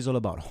Cancer is all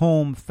about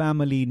home,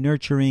 family,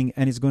 nurturing,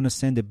 and it's going to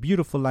send a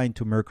beautiful line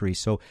to Mercury.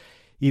 So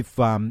if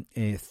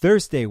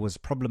Thursday was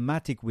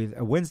problematic with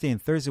Wednesday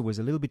and Thursday was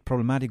a little bit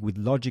problematic with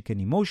logic and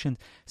emotion,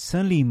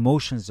 suddenly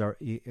emotions are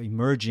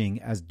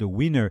emerging as the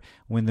winner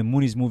when the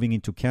moon is moving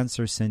into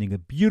Cancer, sending a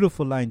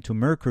beautiful line to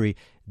Mercury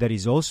that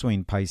is also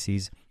in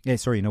Pisces,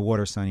 in a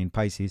water sign in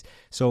Pisces.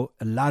 So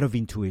a lot of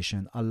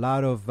intuition, a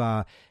lot of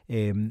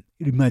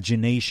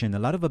imagination, a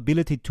lot of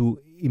ability to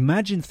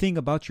imagine things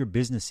about your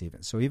business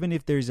even. So even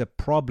if there is a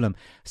problem,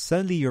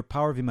 suddenly your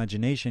power of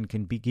imagination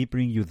can be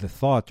giving you the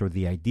thought or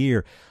the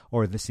idea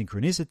or the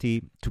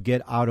synchronicity to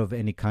get out of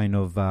any kind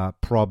of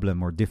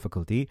problem or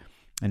difficulty.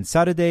 And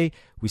Saturday,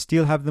 we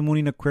still have the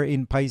moon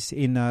in Pisces,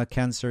 in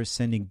Cancer,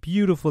 sending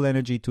beautiful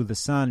energy to the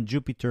Sun,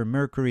 Jupiter,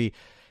 Mercury,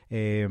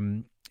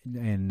 and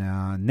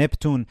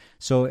Neptune.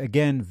 So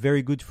again,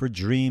 very good for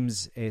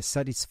dreams,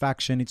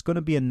 satisfaction. It's going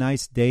to be a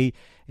nice day,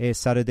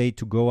 Saturday,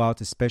 to go out,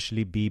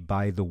 especially be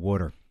by the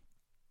water.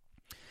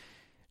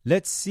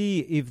 Let's see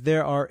if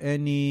there are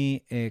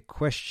any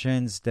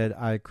questions that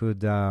I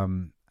could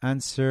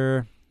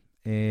answer.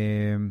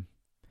 Cat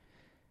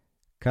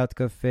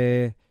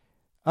Cafe.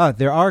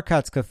 There are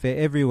Cats Cafe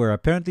everywhere.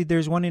 Apparently,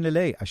 there's one in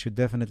LA. I should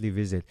definitely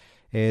visit.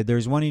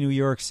 There's one in New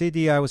York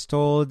City, I was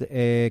told.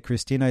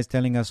 Christina is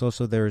telling us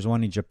also there's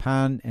one in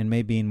Japan and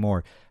maybe in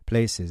more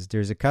places.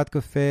 There's a Cat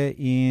Cafe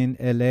in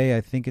LA.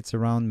 I think it's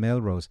around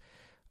Melrose.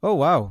 Oh,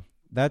 wow.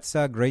 That's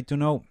great to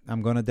know.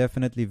 I'm going to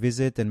definitely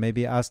visit and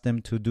maybe ask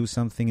them to do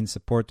something in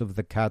support of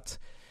the cat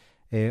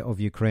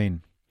of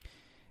Ukraine.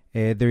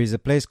 There is a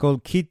place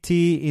called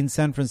Kitty in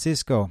San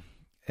Francisco.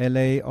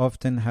 LA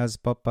often has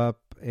pop-up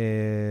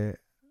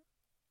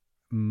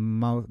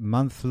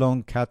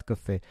month-long cat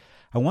cafe.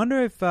 I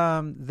wonder if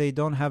they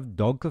don't have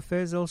dog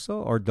cafes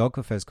also, or dog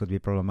cafes could be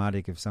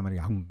problematic if somebody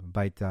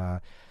bite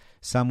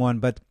someone.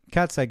 But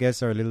cats, I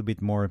guess, are a little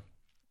bit more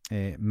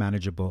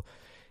manageable.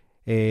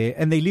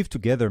 And they live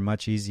together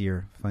much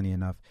easier, funny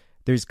enough.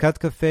 There's Cat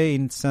Cafe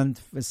in San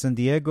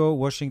Diego,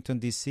 Washington,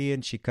 D.C.,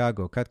 and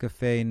Chicago. Cat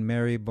Cafe in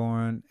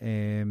Marylebone,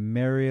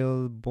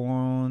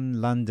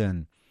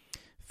 London.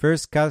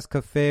 First Cat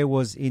Cafe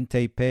was in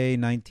Taipei,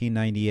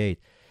 1998.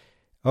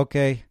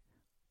 Okay,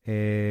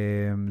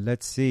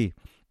 let's see.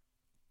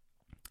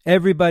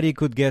 Everybody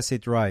could guess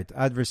it right.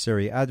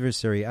 Adversary.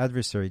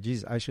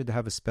 Geez, I should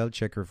have a spell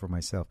checker for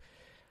myself.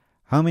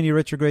 How many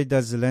retrograde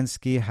does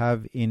Zelensky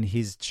have in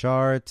his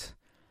chart?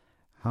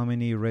 How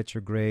many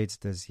retrogrades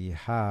does he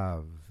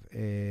have?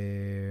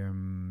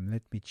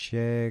 Let me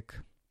check.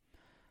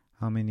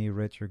 How many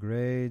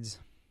retrogrades?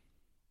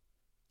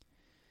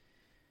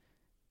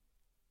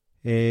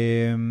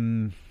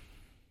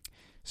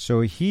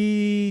 So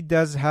he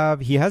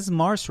has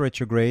Mars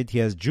retrograde, he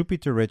has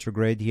Jupiter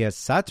retrograde, he has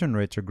Saturn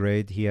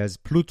retrograde, he has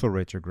Pluto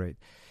retrograde.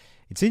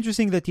 It's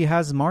interesting that he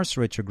has Mars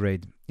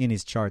retrograde in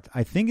his chart.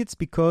 I think it's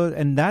because,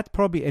 and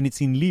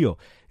it's in Leo.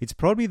 It's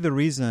probably the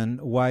reason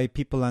why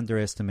people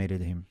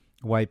underestimated him,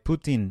 why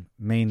Putin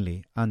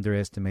mainly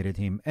underestimated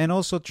him, and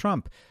also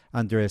Trump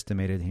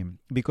underestimated him.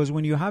 Because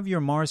when you have your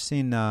Mars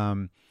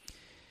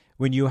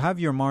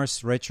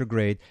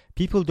retrograde,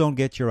 people don't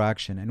get your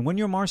action. And when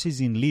your Mars is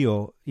in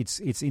Leo, it's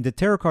in the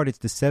tarot card, it's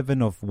the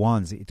Seven of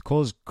Wands. It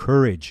calls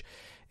courage.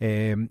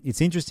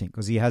 It's interesting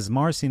because he has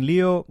Mars in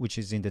Leo, which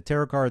is in the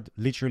tarot card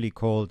literally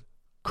called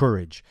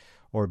courage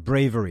or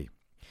bravery.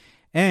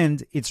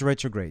 And it's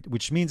retrograde,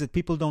 which means that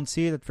people don't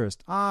see it at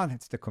first.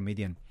 That's the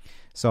comedian.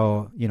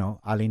 So,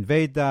 I'll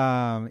invade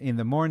in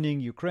the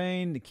morning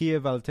Ukraine,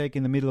 Kiev I'll take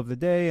in the middle of the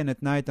day, and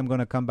at night I'm going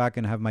to come back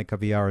and have my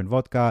caviar and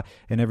vodka,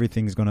 and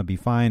everything's going to be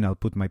fine. I'll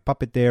put my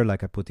puppet there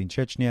like I put in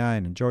Chechnya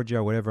and in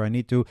Georgia, whatever I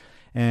need to.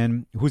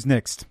 And who's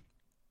next?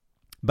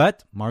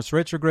 But Mars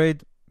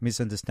retrograde,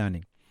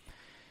 misunderstanding.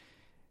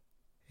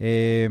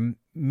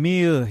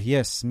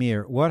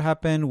 Mir. What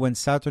happened when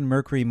Saturn,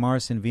 Mercury,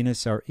 Mars, and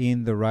Venus are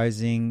in the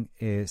rising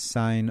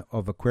sign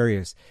of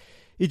Aquarius?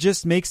 It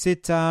just makes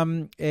it, I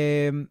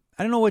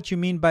don't know what you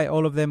mean by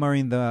all of them are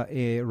in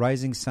the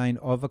rising sign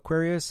of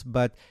Aquarius,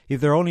 but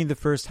if they're only in the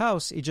first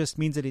house, it just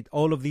means that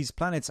all of these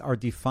planets are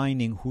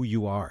defining who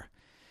you are.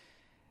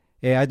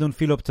 I don't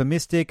feel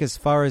optimistic as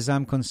far as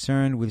I'm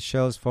concerned with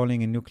shells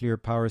falling in nuclear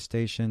power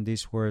station.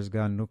 This war has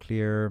gone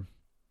nuclear.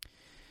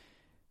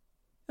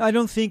 I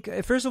don't think,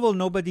 first of all,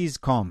 nobody's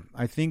calm.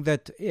 I think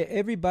that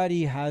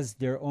everybody has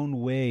their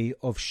own way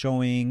of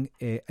showing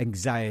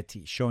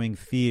anxiety, showing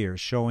fear,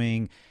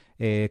 showing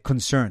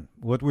concern.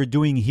 What we're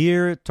doing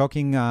here,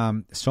 talking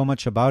so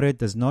much about it,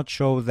 does not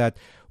show that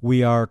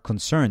we are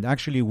concerned.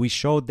 Actually, we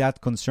showed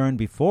that concern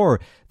before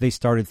they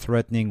started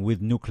threatening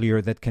with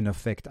nuclear that can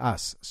affect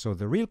us. So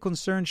the real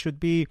concern should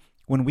be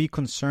when we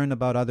concern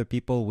about other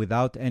people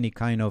without any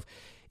kind of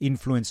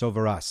influence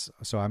over us.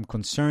 So I'm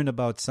concerned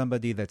about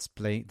somebody that's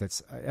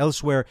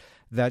elsewhere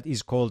that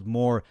is called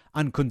more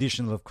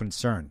unconditional of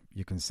concern,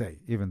 you can say,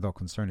 even though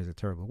concern is a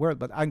terrible word,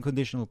 but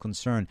unconditional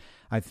concern,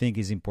 I think,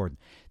 is important.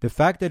 The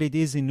fact that it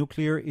is in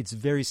nuclear, it's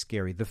very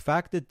scary. The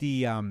fact that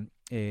the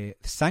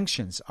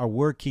sanctions are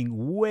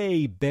working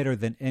way better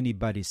than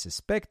anybody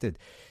suspected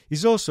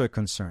is also a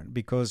concern,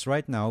 because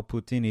right now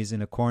Putin is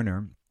in a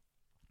corner,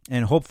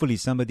 and hopefully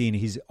somebody in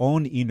his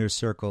own inner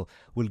circle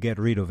will get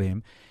rid of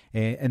him.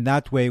 And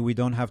that way we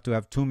don't have to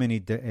have too many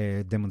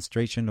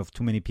demonstration of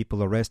too many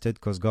people arrested,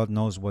 because God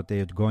knows what they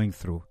are going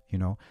through,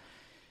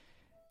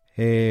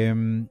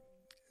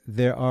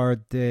 There are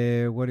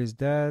what is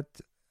that?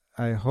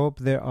 I hope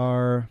there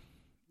are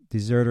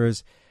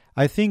deserters.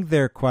 I think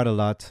there are quite a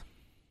lot.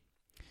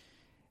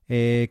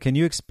 Can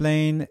you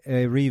explain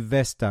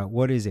Vesta?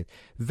 What is it?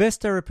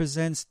 Vesta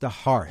represents the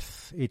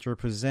hearth. It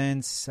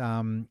represents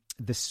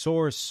the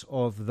source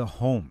of the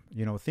home.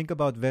 Think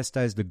about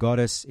Vesta as the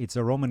goddess. It's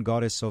a Roman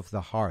goddess of the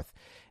hearth.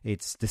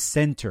 It's the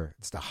center.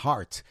 It's the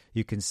heart,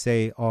 you can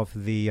say, of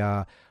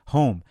the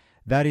home.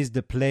 That is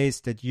the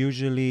place that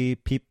usually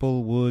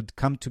people would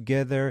come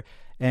together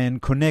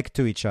and connect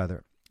to each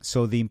other.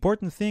 So the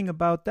important thing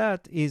about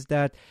that is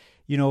that,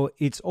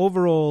 it's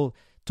overall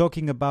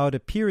talking about a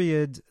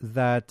period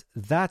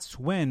that's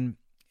when,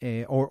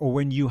 or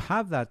when you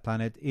have that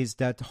planet, is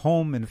that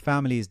home and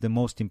family is the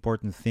most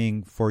important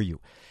thing for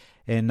you.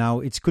 And now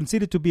it's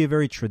considered to be a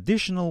very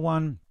traditional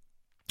one,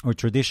 or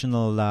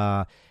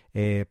traditional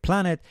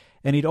planet.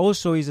 And it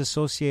also is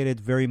associated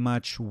very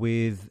much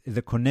with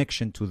the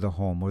connection to the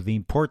home or the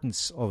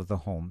importance of the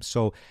home.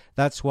 So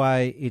that's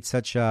why it's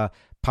such a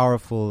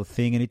powerful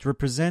thing. And it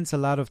represents a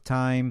lot of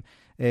time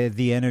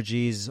the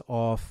energies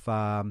of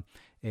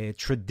a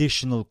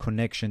traditional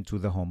connection to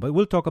the home. But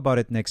we'll talk about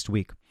it next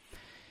week.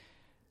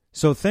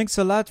 So thanks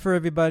a lot for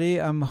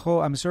everybody.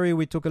 I'm sorry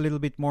we took a little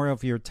bit more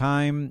of your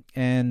time,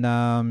 and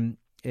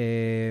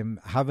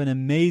have an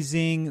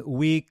amazing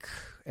week,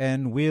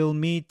 and we'll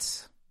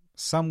meet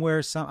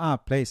somewhere,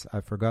 place. I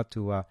forgot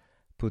to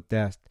put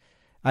that.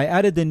 I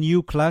added a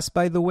new class,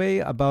 by the way,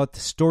 about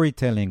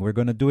storytelling. We're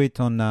going to do it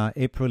on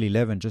April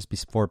 11, just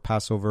before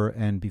Passover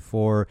and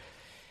before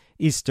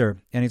Easter.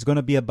 And it's going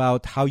to be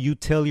about how you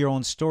tell your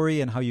own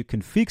story and how you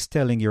can fix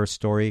telling your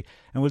story.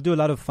 And we'll do a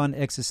lot of fun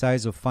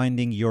exercise of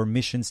finding your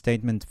mission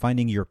statement,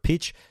 finding your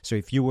pitch. So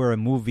if you were a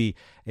movie,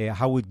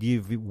 how would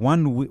you give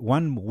one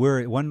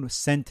word, one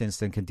sentence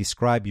that can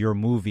describe your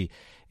movie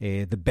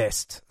the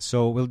best?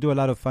 So we'll do a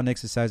lot of fun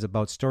exercise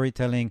about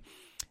storytelling.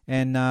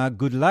 And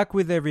good luck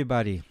with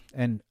everybody.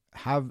 And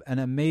have an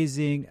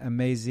amazing,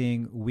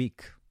 amazing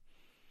week.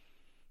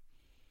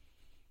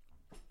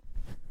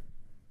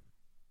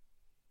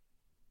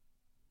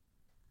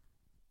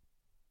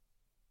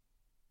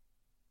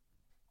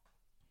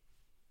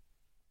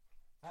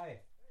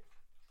 Hi.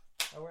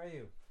 How are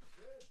you?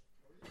 Good.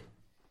 How are you?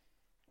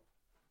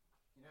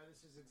 You know, this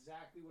is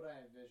exactly what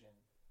I envisioned.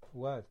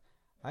 What?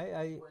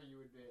 Where you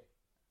would be.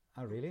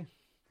 Oh, really?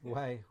 Yeah.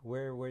 Why?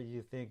 Where do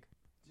you think?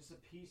 Just a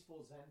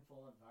peaceful,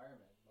 zenful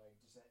environment. Like,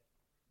 just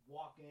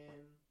walk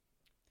in,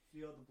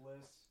 feel the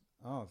bliss.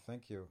 Oh,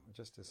 thank you.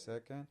 Just a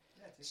second.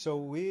 Yeah, So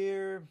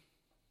we're...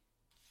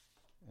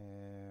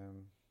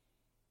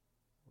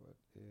 what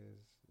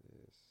is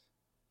this?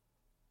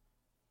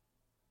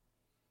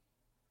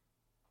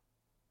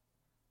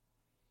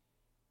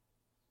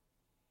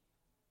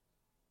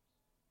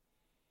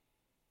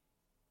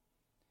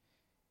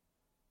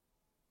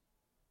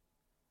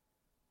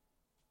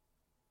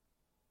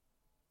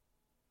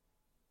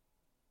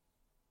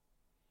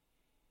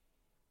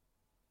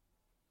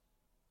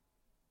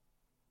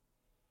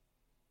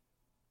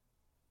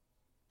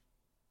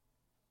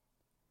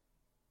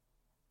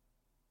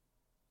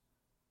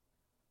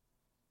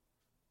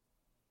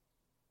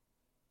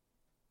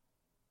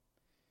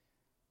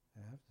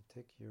 I have to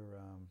take your...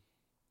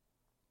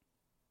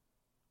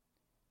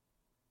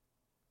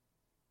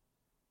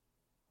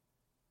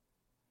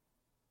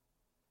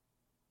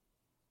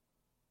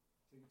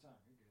 Take your time.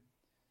 You're good.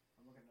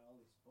 I'm looking at all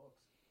these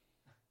books.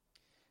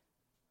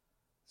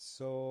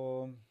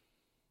 So...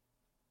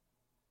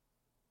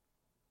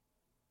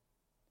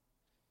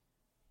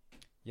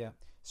 Yeah.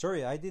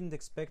 Sorry, I didn't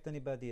expect anybody